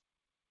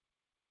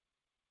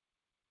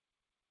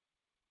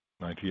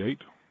 98.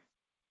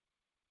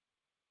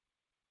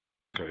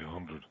 Okay,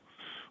 100.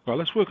 Right,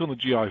 let's work on the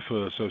GI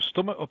first. So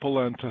stomach, upper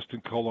lower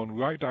intestine, colon,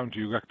 right down to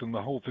your rectum.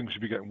 The whole thing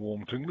should be getting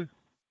warm, tingly.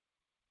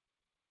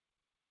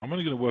 I'm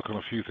only going to work on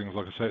a few things.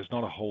 Like I say, it's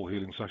not a whole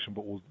healing session,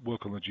 but we'll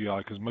work on the GI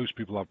because most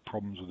people have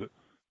problems with it.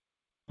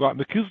 Right,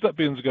 Macill's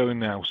beans are going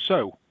now.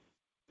 So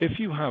if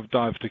you have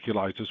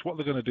diverticulitis, what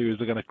they're going to do is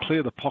they're going to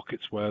clear the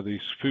pockets where the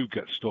food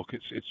gets stuck.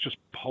 It's just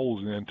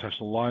holes in the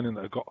intestinal lining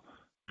that have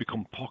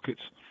become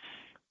pockets.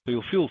 So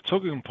you'll feel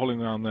tugging and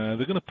pulling around there.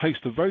 They're going to paste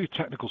the very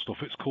technical stuff.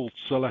 It's called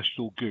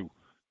celestial goo.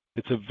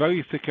 It's a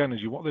very thick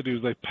energy. What they do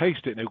is they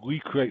paste it and it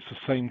recreates the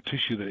same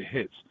tissue that it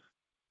hits.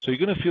 So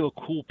you're going to feel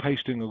a cool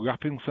pasting and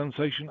wrapping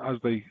sensation as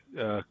they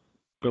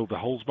build the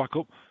holes back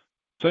up.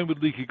 Same with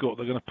leaky gut.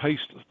 They're going to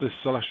paste this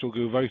celestial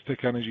goo, very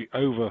thick energy,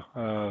 over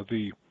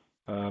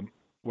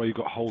where you've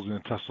got holes in the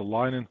intestinal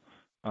lining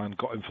and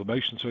got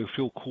inflammation. So you'll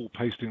feel cool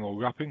pasting or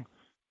wrapping.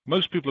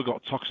 Most people have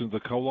got toxins in the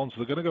colon, so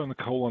they're going to go in the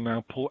colon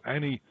now, pull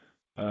any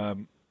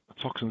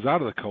toxins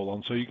out of the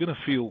colon. So you're going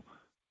to feel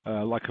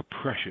like a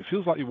pressure. It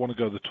feels like you want to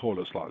go to the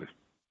toilet slightly.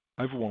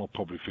 Everyone will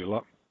probably feel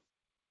that.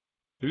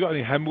 If you've got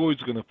any hemorrhoids,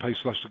 you're going to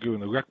paste celestial goo in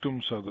the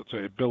rectum so that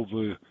it builds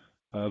the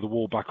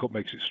wall back up,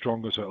 makes it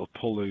stronger, so it'll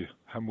pull the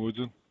hemorrhoids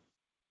in.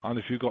 And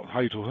if you've got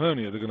hiatal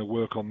hernia, they're going to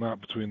work on that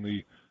between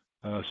the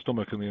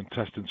stomach and the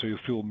intestine, so you'll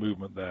feel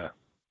movement there.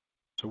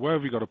 So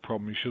wherever you've got a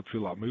problem, you should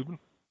feel that movement.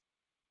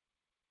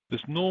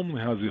 This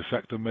normally has the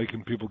effect of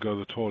making people go to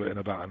the toilet in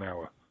about an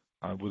hour,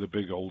 and with a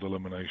big old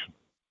elimination.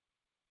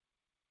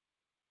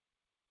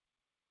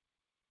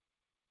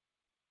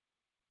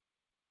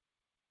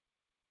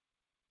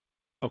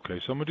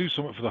 Okay, so I'm going to do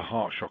something for the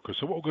heart chakra.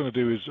 So what we're going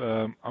to do is,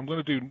 I'm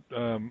going to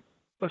do,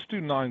 let's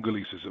do 9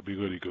 releases. It'll be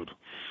really good.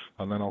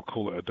 And then I'll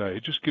call it a day.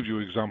 It just gives you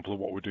an example of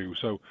what we do.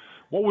 So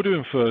what we're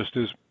doing first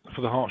is, for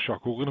the heart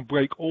chakra, we're going to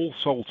break all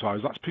soul ties.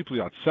 That's people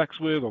you had sex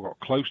with or got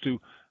close to.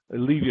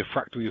 Leave your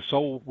fractal, your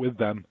soul with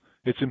them.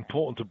 It's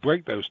important to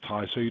break those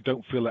ties so you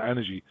don't feel the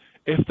energy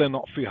if they're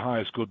not for your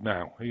highest good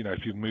now,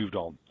 if you've moved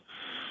on.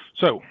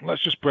 So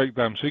let's just break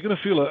them. So you're going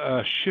to feel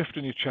a shift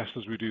in your chest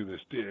as we do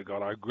this. Dear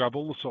God, I grab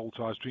all the soul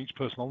ties to each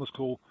person on this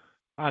call,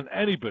 and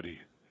anybody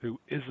who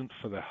isn't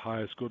for their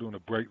highest good, I want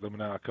to break them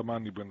now. I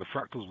command you, bring the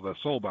fractals of their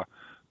soul back,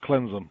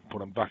 cleanse them, put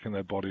them back in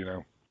their body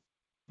now.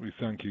 We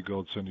thank you,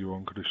 God, send you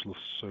unconditional,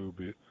 so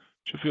be it.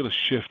 You should feel a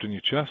shift in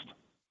your chest.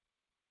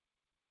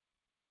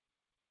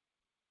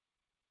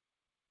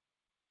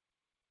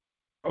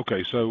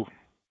 Okay, so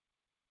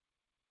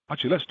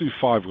actually, let's do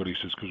 5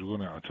 releases because we're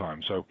running out of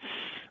time. So,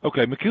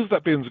 okay, Macill's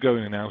beans are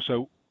going in now.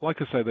 So,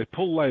 like I say, they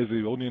pull layers of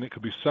the onion. It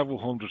could be several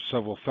hundred,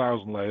 several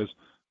thousand layers.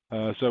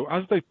 So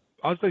as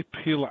they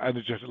peel that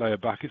energetic layer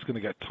back, it's going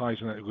to get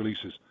tight and then it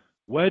releases.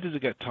 Where does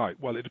it get tight?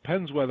 Well, it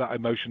depends where that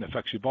emotion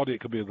affects your body.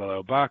 It could be in the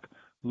lower back,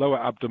 lower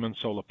abdomen,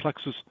 solar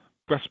plexus,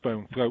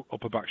 breastbone, throat,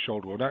 upper back,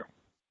 shoulder, or neck.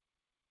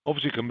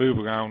 Obviously, it can move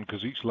around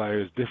because each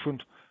layer is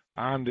different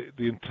and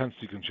the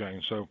intensity can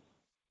change. So,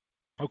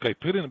 okay,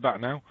 peeling it back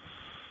now.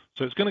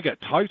 So it's going to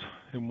get tight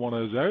in one of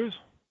those areas.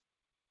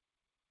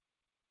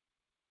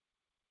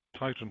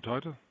 Tighter and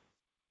tighter.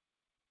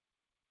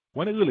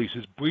 When it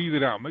releases, breathe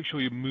it out. Make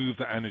sure you move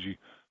that energy.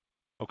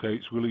 Okay,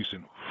 it's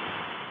releasing.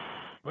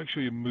 Make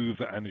sure you move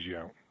that energy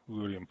out.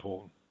 Really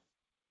important.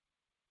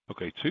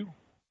 Okay, 2.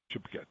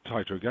 Should get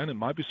tighter again. It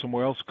might be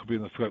somewhere else. It could be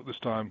in the throat this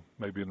time.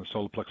 Maybe in the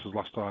solar plexus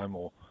last time.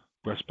 Or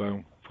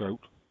breastbone, throat,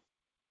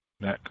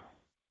 neck,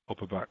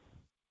 upper back.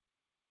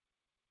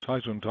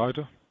 Tighter and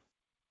tighter.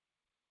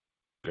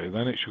 Okay,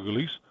 then it should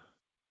release.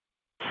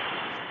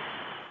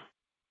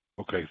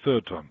 Okay,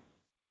 3rd time.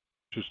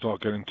 Should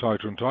start getting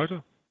tighter and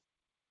tighter.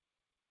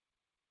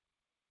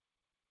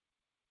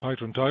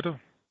 Tighter and tighter.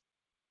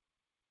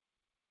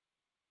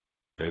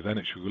 Okay, then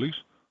it should release.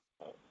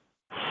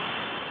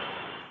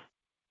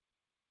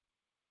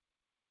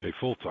 Okay,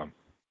 4th time.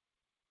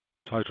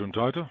 Tighter and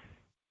tighter.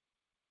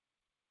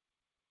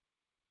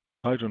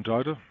 Tighter and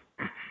tighter.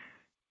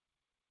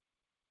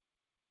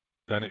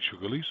 Then it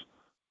should release.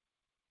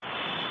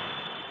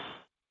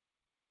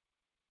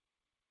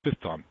 5th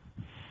time.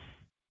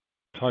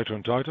 Tighter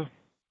and tighter.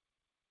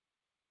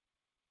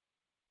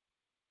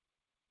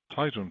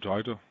 Tighter and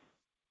tighter.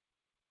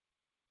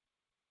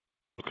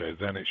 Okay,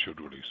 then it should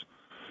release.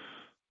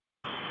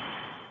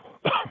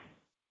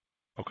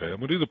 Okay, I'm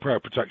going to do the prayer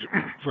of protection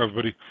for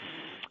everybody.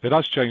 It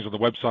has changed on the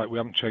website. We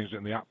haven't changed it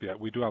in the app yet.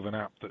 We do have an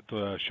app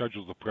that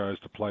schedules the prayers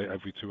to play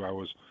every 2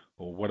 hours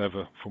or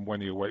whatever from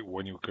when you awake,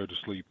 when you go to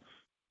sleep.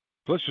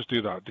 So let's just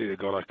do that. Dear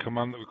God, I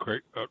command that we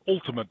create an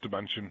ultimate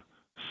dimension,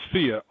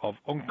 sphere of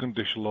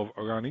unconditional love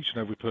around each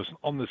and every person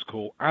on this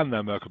call and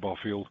their Merkaba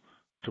field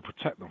to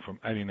protect them from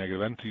any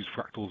negative entities,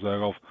 fractals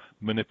thereof,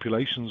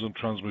 manipulations and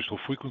transmissional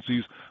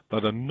frequencies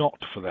that are not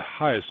for their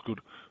highest good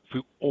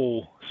through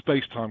all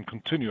space-time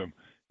continuum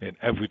in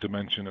every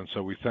dimension. And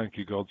so we thank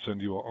you, God,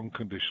 send you our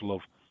unconditional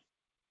love,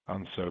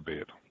 and so be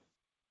it.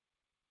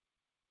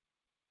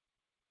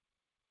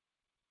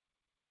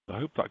 I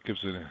hope that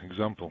gives an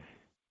example.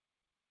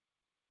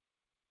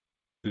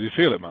 Did you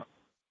feel it, Matt?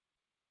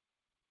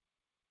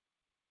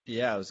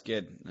 Yeah, it was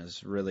good. It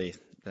was really,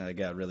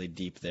 got really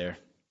deep there.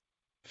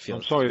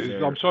 I'm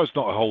sorry. I'm sorry it's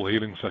not a whole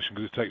healing session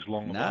because it takes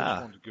long. But I just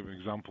Nah. wanted to give an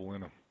example.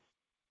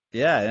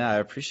 Yeah, I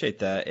appreciate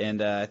that,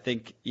 and I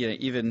think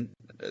even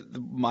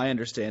my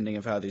understanding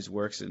of how these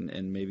works,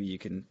 and maybe you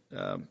can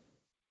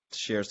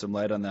share some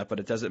light on that. But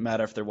it doesn't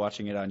matter if they're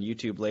watching it on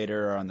YouTube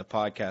later or on the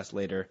podcast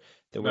later.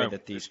 The way No,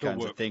 that it these still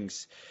kinds of works.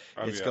 things,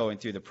 Oh it's yeah. going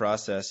through the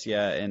process.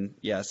 Yeah, and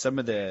yeah, some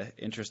of the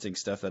interesting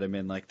stuff that I'm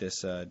in, like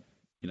this,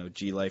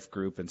 G Life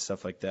group and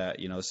stuff like that.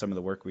 Some of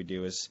the work we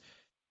do is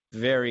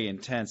very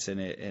intense in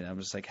it, and I'm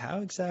just like, how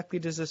exactly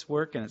does this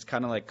work? And it's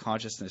kind of like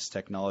consciousness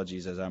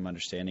technologies as I'm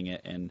understanding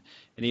it, and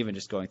even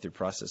just going through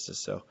processes.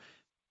 So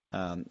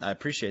I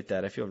appreciate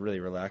that. I feel really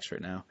relaxed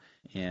right now,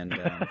 and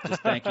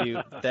just thank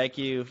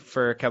you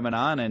for coming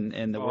on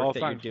and the work that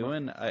Thanks, you're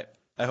man. doing.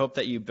 I hope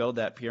that you build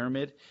that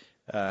pyramid.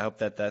 I hope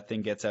that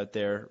thing gets out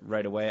there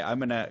right away. I'm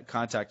gonna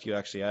contact you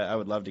actually. I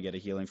would love to get a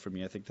healing from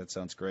you. I think that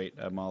sounds great.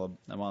 I'm all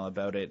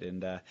about it.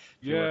 And if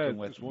you're Yeah, working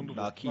with it's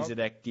wonderful.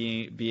 Melchizedek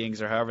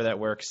beings or however that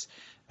works,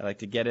 I like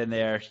to get in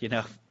there.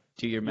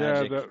 Do your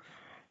Yeah, magic.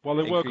 well,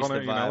 they work Increase on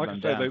the it. vibe. Like I'm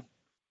I say, down.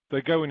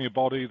 they go in your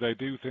body. They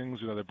do things.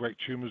 They break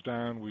tumors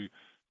down.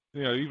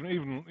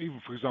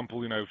 Even for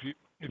example,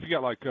 if you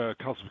get like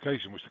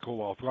calcification, which they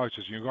call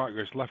arthritis, and your right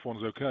wrist, left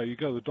one's okay, you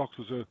go to the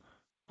doctor, say,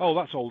 oh,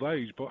 that's old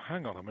age, but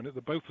hang on a minute,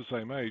 they're both the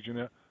same age,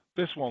 and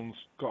this one's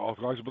got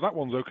arthritis, but that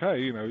one's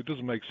okay. It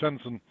doesn't make sense,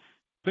 and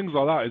things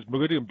like that is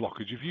meridian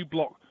blockage. If you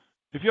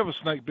have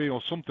a snake bean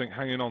or something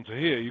hanging onto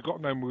here, you've got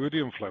no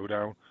meridian flow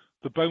down,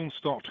 the bones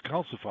start to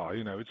calcify.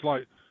 It's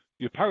like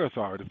your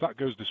parathyroid. If that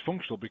goes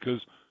dysfunctional because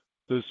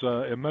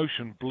there's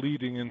emotion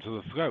bleeding into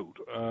the throat,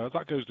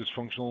 that goes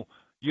dysfunctional.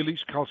 You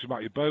leach calcium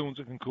out your bones.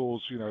 It can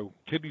cause,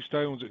 kidney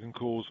stones. It can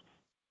cause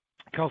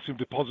calcium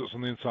deposits on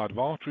the inside of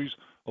arteries.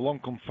 Along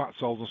come fat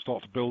cells and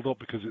start to build up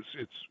because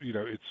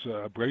it's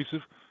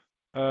abrasive,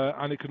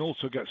 and it can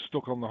also get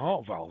stuck on the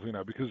heart valve.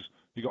 Because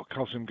you got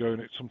calcium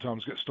going, it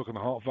sometimes gets stuck on the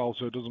heart valve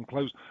so it doesn't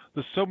close.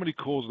 There's so many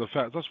cause and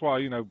effects. That's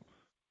why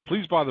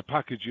please buy the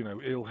package.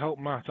 It'll help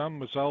Matt and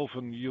myself,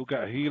 and you'll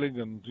get a healing,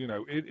 and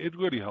it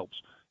really helps.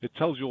 It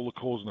tells you all the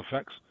cause and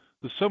effects.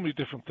 There's so many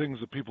different things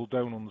that people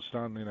don't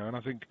understand, and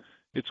I think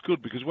it's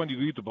good because when you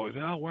read the book, you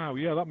think, oh wow,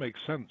 yeah, that makes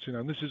sense,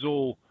 and this is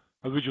all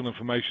original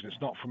information.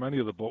 It's not from any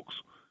of the books.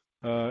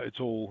 It's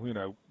all,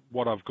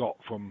 what I've got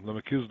from the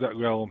Melchizedek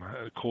realm,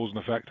 cause and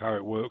effect, how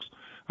it works.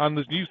 And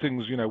there's new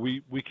things,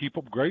 we keep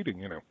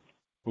upgrading,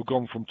 We've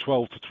gone from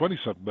 12 to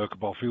 27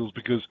 Merkabah fields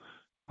because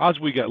as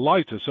we get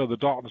lighter, so the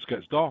darkness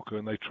gets darker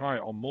and they try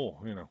it on more,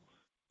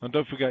 And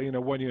don't forget,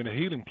 when you're in a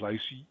healing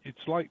place,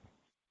 it's like,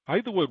 I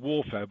hate the word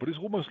warfare, but it's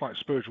almost like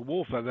spiritual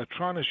warfare. They're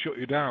trying to shut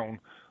you down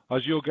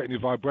as you're getting your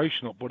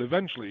vibration up, but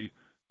eventually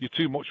you're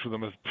too much for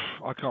them.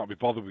 I can't be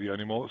bothered with you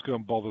anymore. Let's go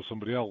and bother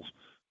somebody else.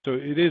 So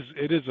it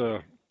is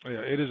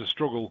a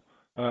struggle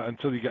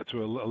until you get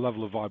to a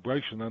level of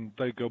vibration, and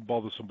they go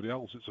bother somebody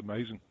else. It's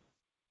amazing.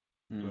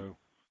 So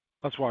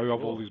that's why we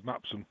have all these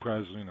maps and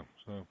prayers,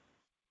 So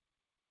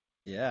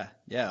Yeah,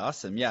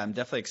 awesome. Yeah, I'm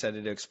definitely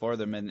excited to explore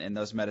them and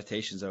those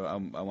meditations. I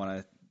want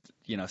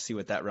to see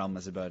what that realm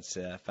is about. It's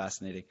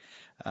fascinating.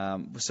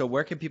 So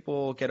where can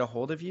people get a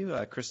hold of you?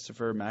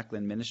 Christopher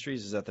Macklin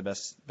Ministries, is that the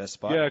best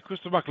spot? Yeah,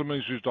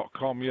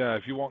 ChristopherMacklinMinistries.com. Yeah,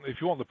 if you want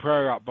the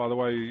prayer app, by the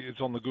way, it's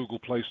on the Google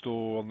Play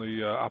Store, on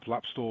the Apple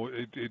App Store.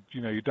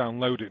 You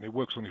download it and it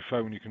works on your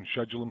phone. You can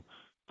schedule them.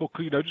 But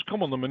just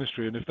come on the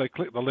ministry, and if they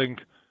click the link,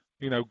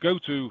 go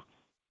to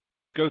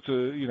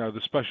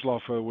the special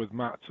offer with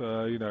Matt.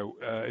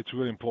 It's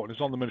really important.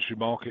 It's on the ministry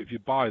market. If you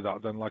buy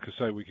that, then like I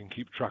say, we can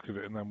keep track of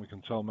it, and then we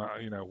can tell Matt,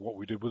 what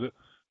we did with it.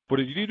 But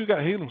if you do get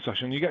a healing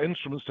session, you get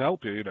instruments to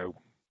help you.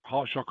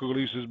 Heart chakra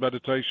releases,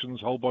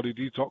 meditations, whole body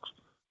detox,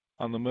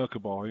 and the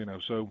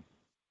Merkabah. So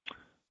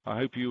I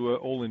hope you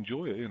all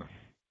enjoy it.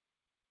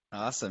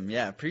 Awesome.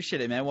 Yeah,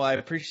 appreciate it, man. Well, I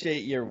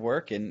appreciate your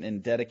work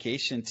and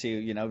dedication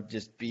to,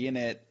 just being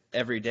it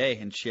every day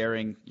and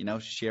sharing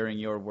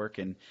your work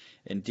and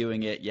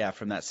doing it,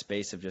 from that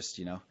space of just,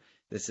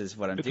 this is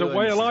what I'm It's doing. a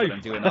way This of is life. what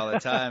I'm doing all the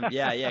time.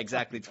 Yeah,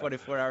 exactly.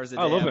 24 hours a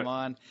day I love I'm it.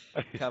 on.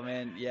 Come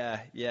in.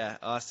 Yeah.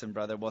 Awesome,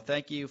 brother. Well,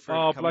 thank you for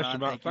coming Bless on. you,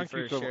 Matt. Thank you Thank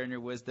you for so sharing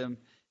your wisdom.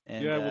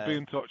 And yeah, we'll be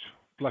in touch.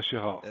 Bless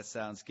your heart. that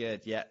sounds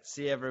good. Yeah.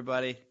 See you,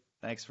 everybody.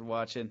 Thanks for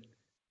watching.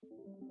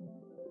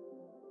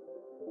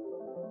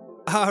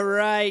 All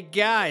right,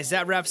 guys,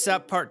 that wraps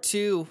up part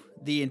 2,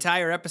 the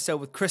entire episode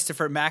with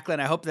Christopher Macklin.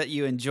 I hope that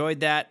you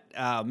enjoyed that.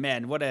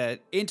 Man, what an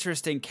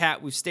interesting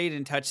cat. We've stayed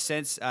in touch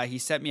since. He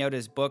sent me out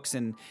his books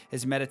and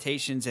his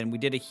meditations, and we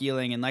did a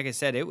healing. And like I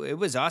said, it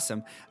was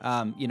awesome.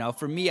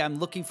 For me, I'm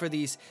looking for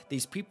these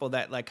people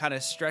that like kind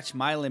of stretch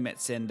my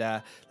limits. And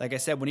like I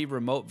said, when he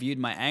remote viewed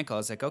my ankle, I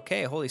was like,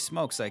 okay, holy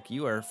smokes, like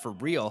you are for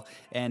real.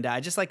 And I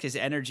just liked his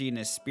energy and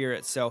his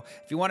spirit. So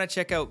if you want to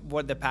check out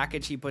what the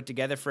package he put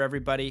together for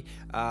everybody,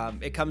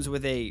 it comes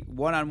with a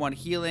one-on-one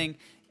healing.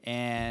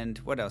 And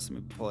what else?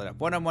 Let me pull it up.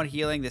 One-on-one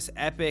healing, this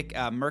epic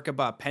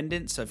Merkabah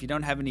pendant. So if you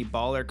don't have any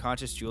baller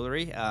conscious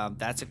jewelry,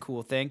 that's a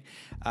cool thing.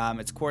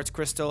 It's quartz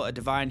crystal, a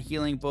divine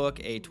healing book,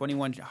 a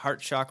 21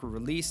 heart chakra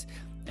release,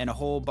 and a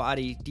whole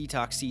body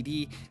detox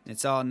CD, and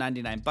it's all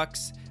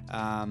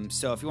 $99.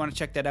 So if you want to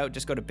check that out,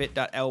 just go to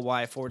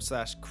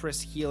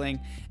bit.ly/Chris Healing,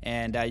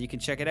 and you can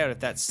check it out if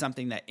that's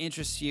something that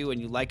interests you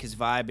and you like his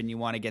vibe and you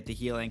want to get the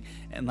healing.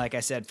 And like I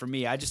said, for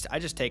me, I just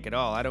take it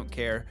all. I don't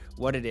care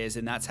what it is,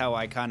 and that's how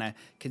I kind of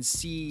can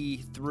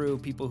see through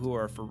people who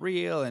are for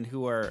real and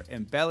who are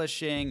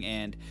embellishing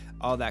and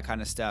all that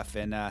kind of stuff.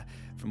 And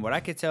from what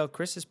I could tell,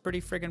 Chris is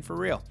pretty friggin' for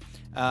real.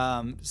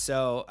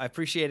 So I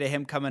appreciated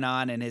him coming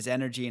on and his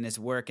energy and his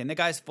work. And the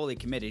guy's fully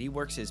committed. He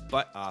works his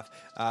butt off.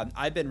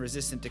 I've been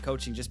resistant to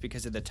coaching just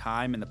because of the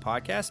time in the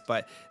podcast,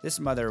 but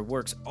this mother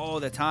works all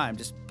the time,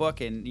 just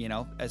booking,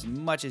 as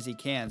much as he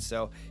can.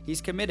 So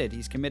he's committed.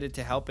 He's committed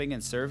to helping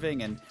and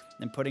serving and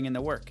putting in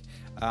the work.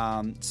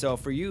 So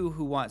for you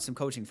who want some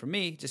coaching from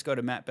me, just go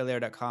to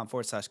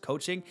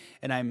mattbelair.com/coaching.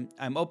 And I'm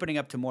opening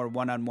up to more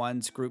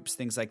one-on-ones, groups,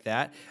 things like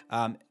that.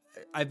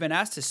 I've been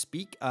asked to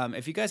speak.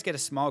 If you guys get a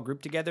small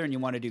group together and you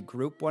want to do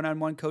group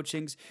one-on-one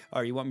coachings,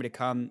 or you want me to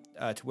come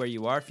to where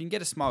you are, if you can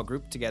get a small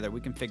group together,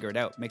 we can figure it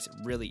out. It makes it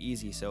really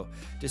easy. So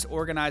just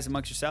organize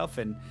amongst yourself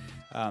and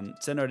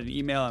send out an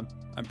email.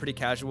 I'm pretty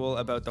casual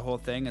about the whole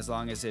thing as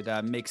long as it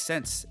makes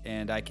sense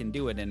and I can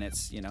do it. And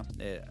it's,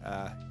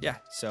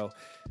 so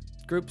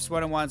groups,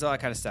 one-on-ones, all that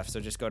kind of stuff. So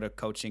just go to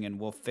coaching and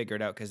we'll figure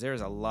it out, because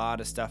there's a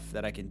lot of stuff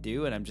that I can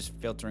do, and I'm just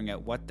filtering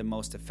out what the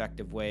most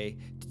effective way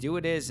to do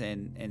it is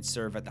and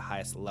serve at the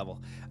highest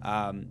level.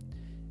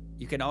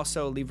 You can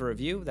also leave a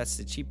review. That's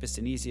the cheapest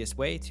and easiest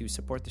way to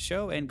support the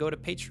show. And go to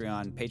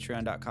Patreon,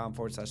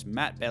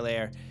 patreon.com/Matt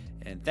Belair.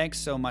 And thanks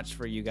so much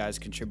for you guys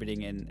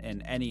contributing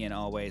in any and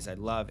all ways. I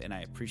love and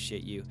I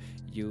appreciate you.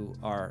 You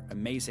are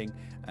amazing.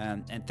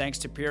 And thanks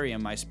to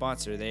Purium, my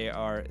sponsor. They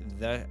are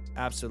the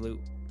absolute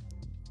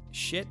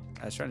shit.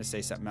 I was trying to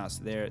say something else.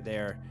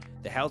 They're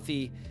the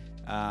healthy,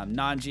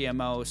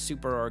 non-GMO,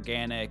 super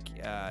organic,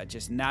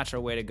 just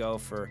natural way to go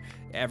for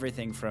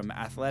everything from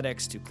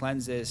athletics to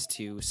cleanses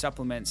to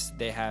supplements.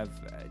 They have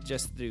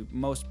just the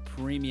most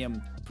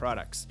premium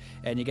products,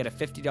 and you get a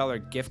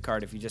 $50 gift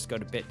card if you just go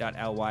to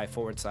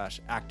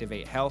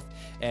bit.ly/activate health,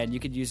 and you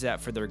could use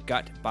that for their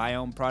gut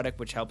biome product,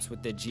 which helps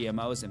with the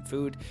GMOs in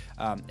food.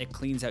 It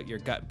cleans out your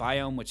gut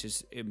biome, which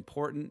is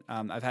important.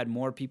 I've had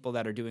more people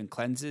that are doing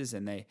cleanses,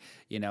 and they,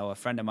 a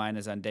friend of mine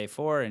is on day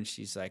 4 and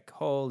she's like,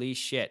 holy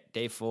shit,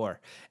 day 4.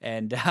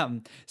 And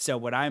so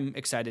what I'm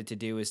excited to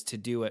do is to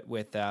do it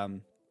with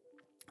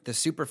the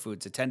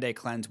superfoods, a 10-day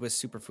cleanse with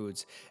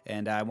superfoods.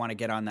 And I want to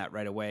get on that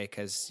right away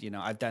because,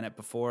 I've done it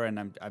before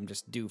and I'm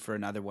just due for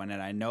another one.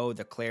 And I know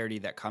the clarity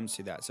that comes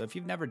through that. So if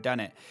you've never done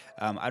it,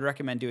 I'd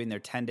recommend doing their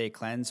 10-day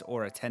cleanse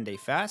or a 10-day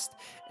fast,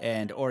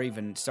 or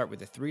even start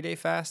with a 3-day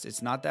fast.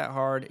 It's not that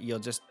hard. You'll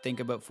just think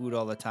about food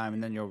all the time,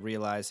 and then you'll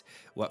realize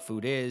what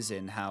food is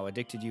and how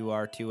addicted you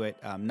are to it.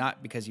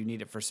 Not because you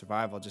need it for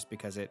survival, just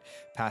because it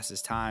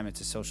passes time.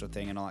 It's a social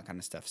thing and all that kind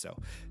of stuff. So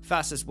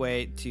fastest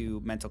way to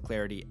mental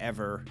clarity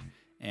ever.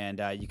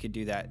 And you can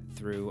do that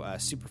through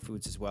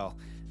superfoods as well.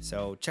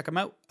 So check them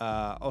out.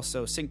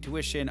 Also, Sync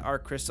Tuition,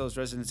 Art Crystals,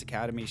 Resonance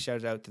Academy.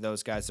 Shout out to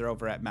those guys. They're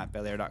over at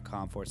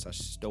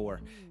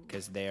mattbelair.com/store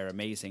because they're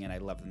amazing and I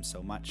love them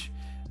so much.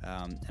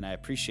 And I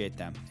appreciate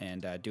them,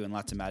 and doing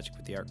lots of magic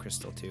with the Art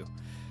Crystal too.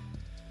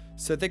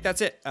 So I think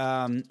that's it.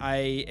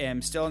 I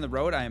am still on the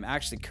road. I am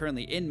actually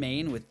currently in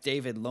Maine with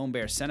David Lone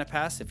Bear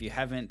Senepass. If you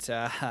haven't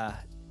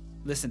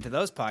listen to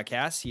those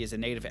podcasts, he is a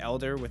native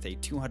elder with a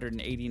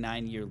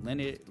 289-year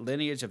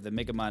lineage of the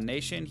Mi'kmaq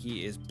Nation.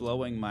 He is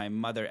blowing my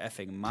mother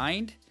effing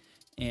mind.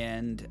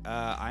 And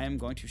I am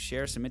going to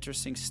share some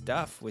interesting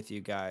stuff with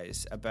you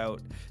guys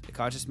about the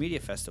Conscious Media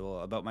Festival,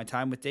 about my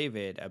time with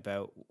David,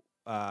 about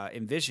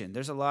Envision.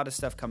 There's a lot of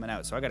stuff coming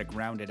out, so I got to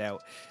ground it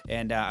out.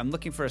 And I'm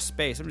looking for a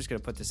space. I'm just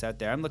going to put this out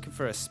there. I'm looking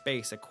for a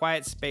space, a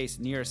quiet space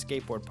near a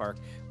skateboard park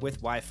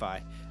with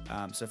Wi-Fi.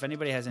 So if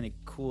anybody has any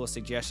cool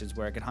suggestions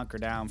where I could hunker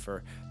down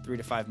for 3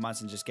 to 5 months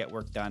and just get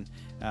work done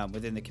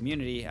within the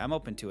community, I'm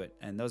open to it.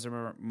 And those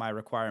are my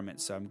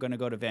requirements. So I'm going to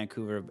go to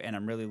Vancouver, and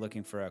I'm really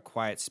looking for a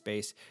quiet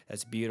space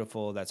that's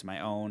beautiful, that's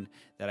my own,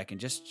 that I can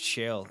just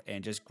chill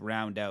and just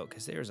ground out,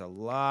 because there's a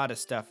lot of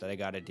stuff that I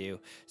got to do.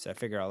 So I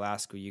figure I'll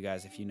ask you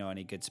guys if you know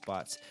any good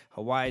spots.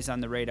 Hawaii's on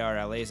the radar,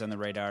 LA's on the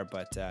radar,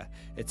 but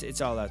it's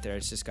all out there.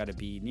 It's just got to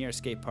be near a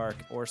skate park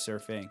or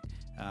surfing,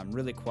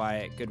 really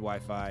quiet, good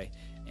Wi-Fi,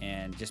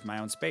 and just my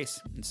own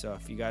space. And so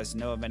if you guys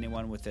know of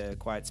anyone with a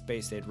quiet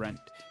space they'd rent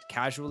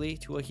casually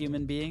to a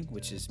human being,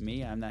 which is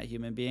me, I'm that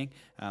human being,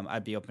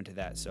 I'd be open to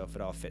that. So if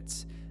it all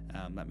fits,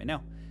 let me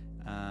know.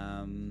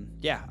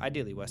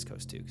 Ideally West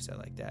Coast too, because I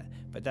like that.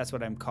 But that's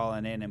what I'm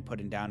calling in and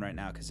putting down right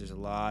now, because there's a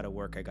lot of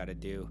work I got to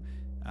do,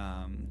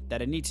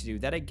 that I need to do,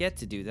 that I get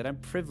to do, that I'm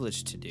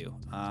privileged to do.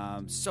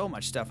 So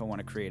much stuff I want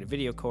to create. A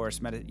video course,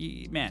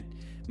 man,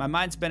 my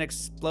mind's been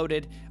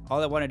exploded.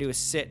 All I want to do is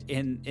sit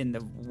in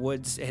the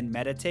woods and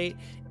meditate.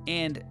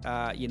 And,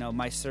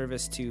 my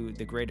service to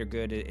the greater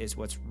good is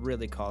what's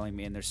really calling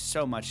me. And there's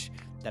so much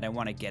that I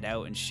want to get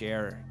out and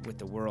share with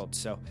the world.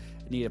 So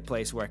I need a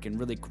place where I can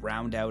really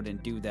ground out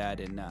and do that.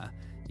 And,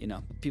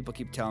 people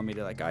keep telling me,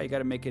 they're like, oh, you got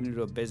to make it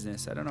into a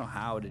business. I don't know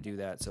how to do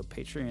that. So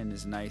Patreon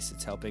is nice.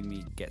 It's helping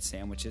me get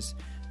sandwiches.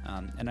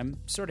 And I'm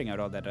sorting out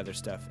all that other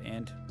stuff,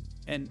 and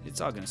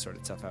it's all going to sort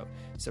itself out.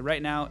 So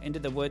right now, into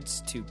the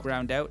woods to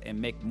ground out and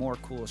make more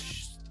cool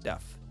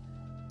stuff.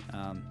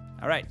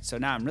 All right, so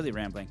now I'm really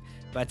rambling,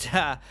 but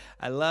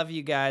I love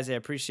you guys. I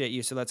appreciate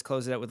you. So let's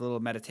close it out with a little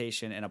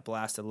meditation and a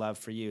blast of love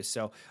for you.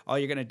 So all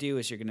you're going to do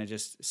is you're going to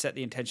just set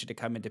the intention to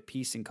come into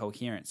peace and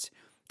coherence,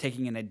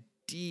 taking in a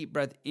deep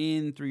breath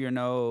in through your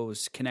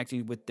nose,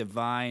 connecting with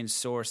divine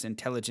source,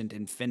 intelligent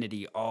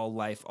infinity, all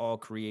life, all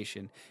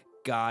creation,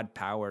 God,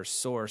 power,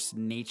 source,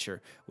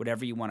 nature,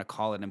 whatever you want to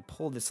call it, and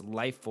pull this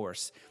life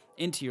force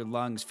into your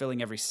lungs,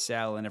 filling every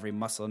cell and every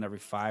muscle and every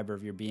fiber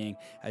of your being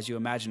as you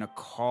imagine a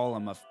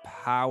column of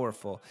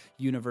powerful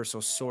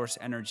universal source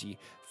energy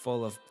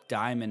full of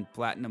diamond,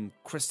 platinum,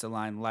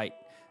 crystalline light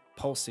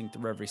pulsing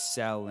through every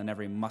cell and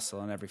every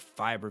muscle and every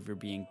fiber of your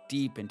being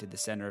deep into the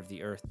center of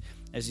the earth.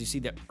 As you see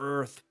the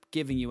earth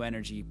giving you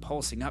energy,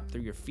 pulsing up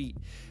through your feet,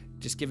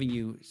 just giving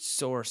you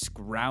source,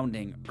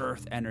 grounding,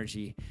 earth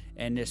energy,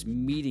 and just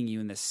meeting you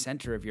in the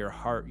center of your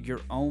heart, your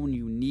own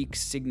unique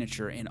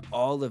signature in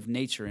all of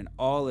nature, in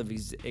all of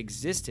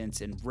existence,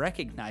 and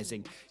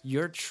recognizing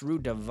your true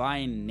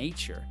divine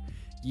nature.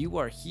 You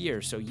are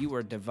here, so you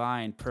are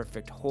divine,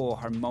 perfect, whole,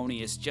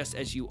 harmonious, just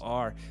as you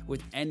are,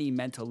 with any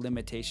mental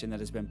limitation that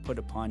has been put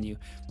upon you.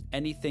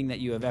 Anything that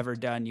you have ever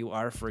done, you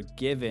are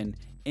forgiven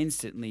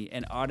instantly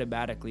and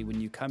automatically when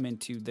you come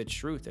into the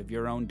truth of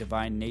your own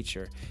divine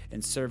nature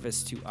and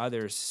service to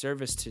others,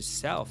 service to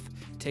self,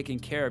 taking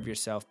care of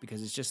yourself,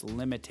 because it's just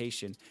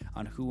limitation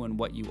on who and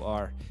what you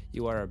are.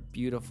 You are a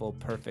beautiful,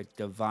 perfect,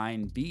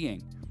 divine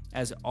being,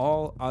 as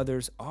all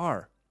others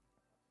are.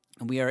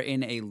 And we are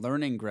in a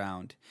learning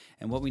ground.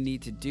 And what we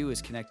need to do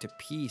is connect to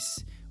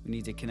peace. We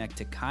need to connect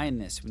to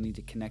kindness. We need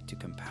to connect to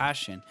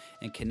compassion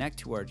and connect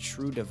to our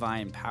true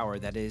divine power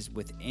that is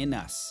within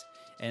us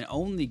and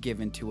only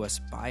given to us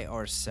by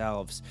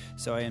ourselves.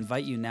 So I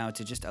invite you now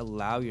to just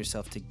allow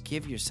yourself to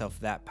give yourself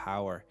that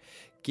power.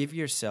 Give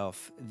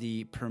yourself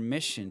the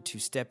permission to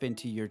step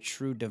into your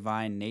true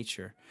divine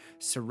nature.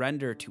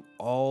 Surrender to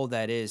all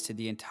that is, to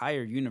the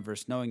entire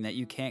universe, knowing that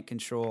you can't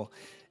control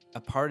a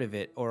part of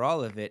it or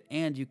all of it,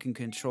 and you can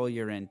control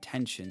your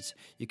intentions.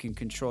 You can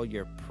control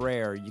your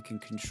prayer. You can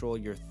control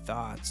your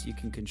thoughts. You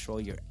can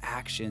control your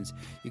actions.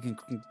 You can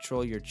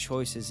control your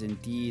choices and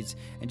deeds,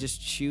 and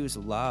just choose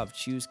love,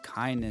 choose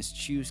kindness,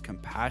 choose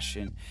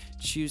compassion,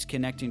 choose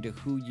connecting to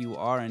who you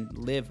are, and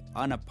live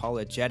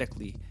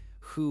unapologetically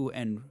who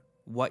and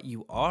what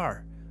you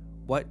are.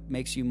 What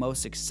makes you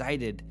most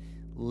excited?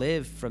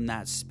 Live from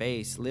that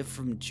space. Live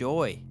from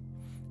joy.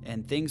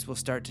 And things will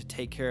start to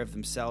take care of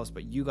themselves,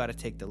 but you got to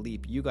take the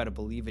leap. You got to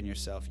believe in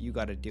yourself. You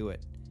got to do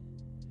it.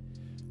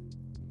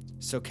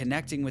 So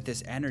connecting with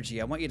this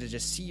energy, I want you to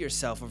just see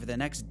yourself over the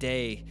next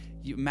day.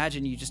 You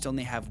imagine you just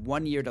only have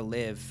 1 year to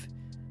live.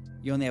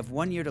 You only have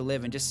 1 year to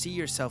live, and just see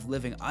yourself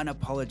living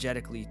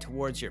unapologetically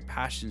towards your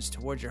passions,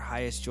 towards your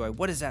highest joy.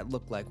 What does that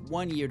look like?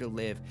 1 year to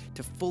live,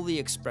 to fully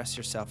express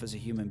yourself as a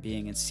human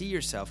being, and see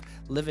yourself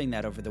living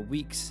that over the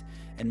weeks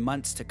and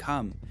months to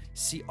come.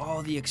 See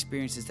all the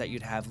experiences that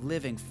you'd have,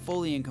 living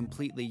fully and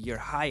completely your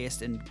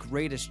highest and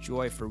greatest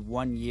joy for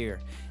 1 year,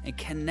 and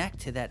connect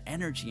to that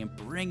energy and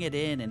bring it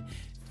in and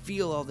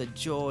feel all the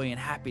joy and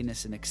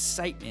happiness and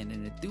excitement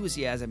and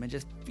enthusiasm, and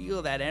just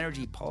feel that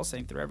energy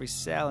pulsing through every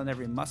cell and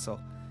every muscle.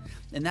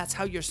 And that's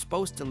how you're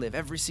supposed to live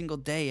every single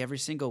day, every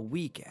single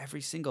week,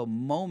 every single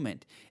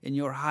moment in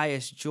your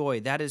highest joy.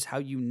 That is how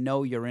you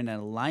know you're in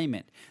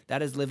alignment.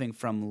 That is living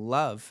from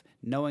love,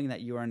 knowing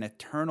that you are an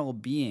eternal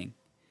being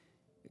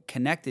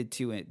connected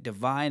to a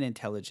divine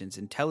intelligence,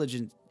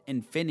 intelligent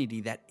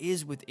infinity that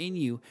is within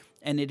you,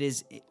 and it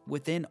is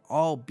within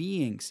all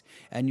beings.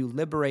 And you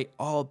liberate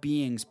all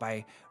beings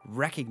by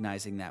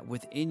recognizing that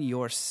within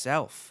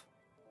yourself.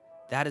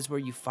 That is where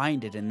you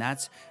find it, and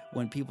that's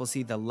when people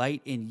see the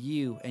light in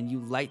you, and you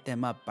light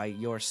them up by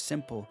your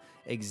simple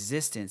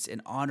existence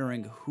and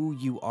honoring who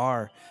you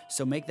are.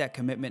 So make that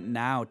commitment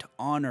now to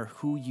honor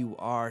who you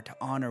are, to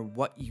honor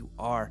what you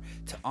are,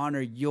 to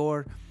honor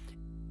your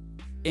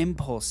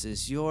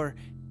impulses, your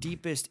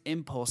deepest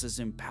impulses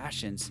and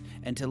passions,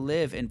 and to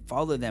live and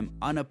follow them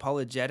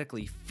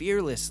unapologetically,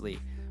 fearlessly,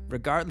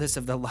 regardless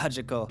of the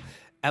logical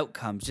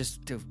outcomes.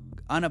 Just to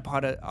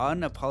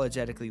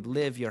unapologetically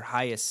live your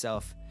highest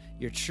self,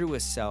 your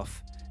truest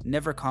self,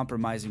 never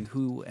compromising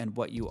who and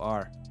what you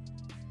are.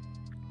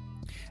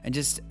 And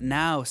just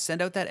now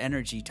send out that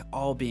energy to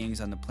all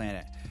beings on the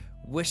planet,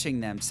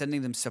 wishing them,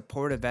 sending them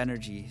supportive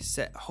energy,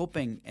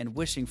 hoping and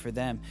wishing for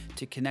them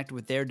to connect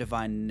with their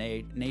divine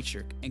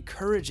nature,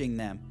 encouraging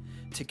them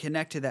to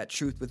connect to that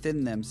truth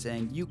within them,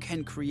 saying, you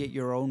can create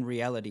your own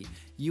reality.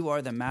 You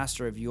are the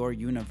master of your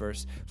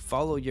universe.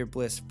 Follow your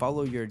bliss,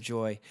 follow your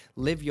joy,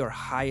 live your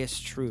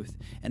highest truth.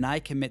 And I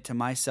commit to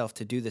myself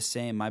to do the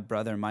same, my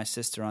brother and my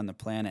sister on the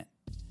planet.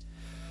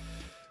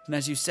 And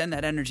as you send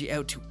that energy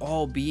out to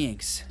all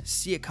beings,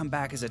 see it come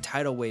back as a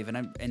tidal wave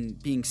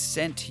and being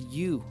sent to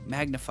you,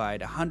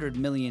 magnified 100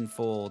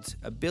 million-fold,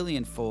 a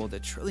billion-fold,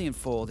 a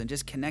trillion-fold, and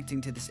just connecting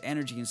to this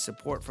energy and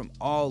support from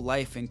all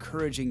life,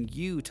 encouraging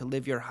you to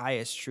live your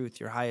highest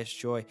truth, your highest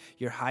joy,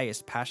 your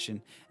highest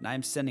passion. And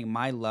I'm sending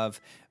my love,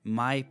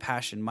 my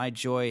passion, my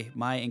joy,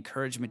 my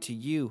encouragement to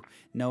you,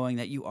 knowing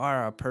that you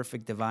are a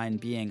perfect divine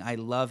being. I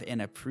love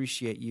and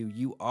appreciate you.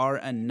 You are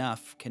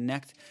enough.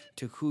 Connect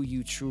to who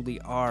you truly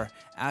are.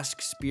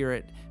 Ask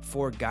Spirit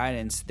for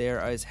guidance.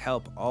 There is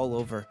help all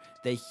over.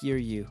 They hear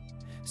you.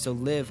 So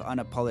live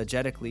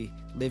unapologetically.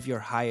 Live your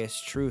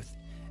highest truth.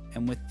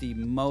 And with the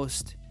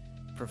most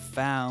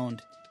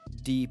profound,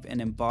 deep,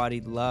 and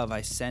embodied love,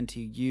 I send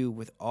to you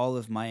with all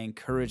of my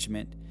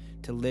encouragement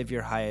to live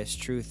your highest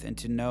truth and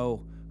to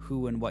know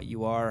who and what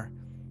you are,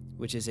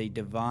 which is a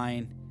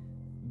divine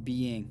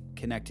being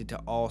connected to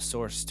all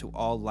source, to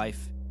all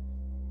life.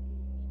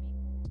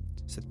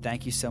 So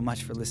thank you so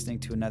much for listening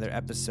to another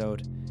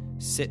episode.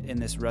 Sit in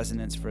this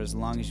resonance for as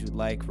long as you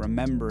like,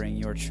 remembering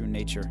your true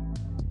nature.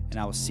 And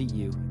I will see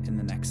you in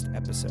the next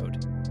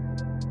episode.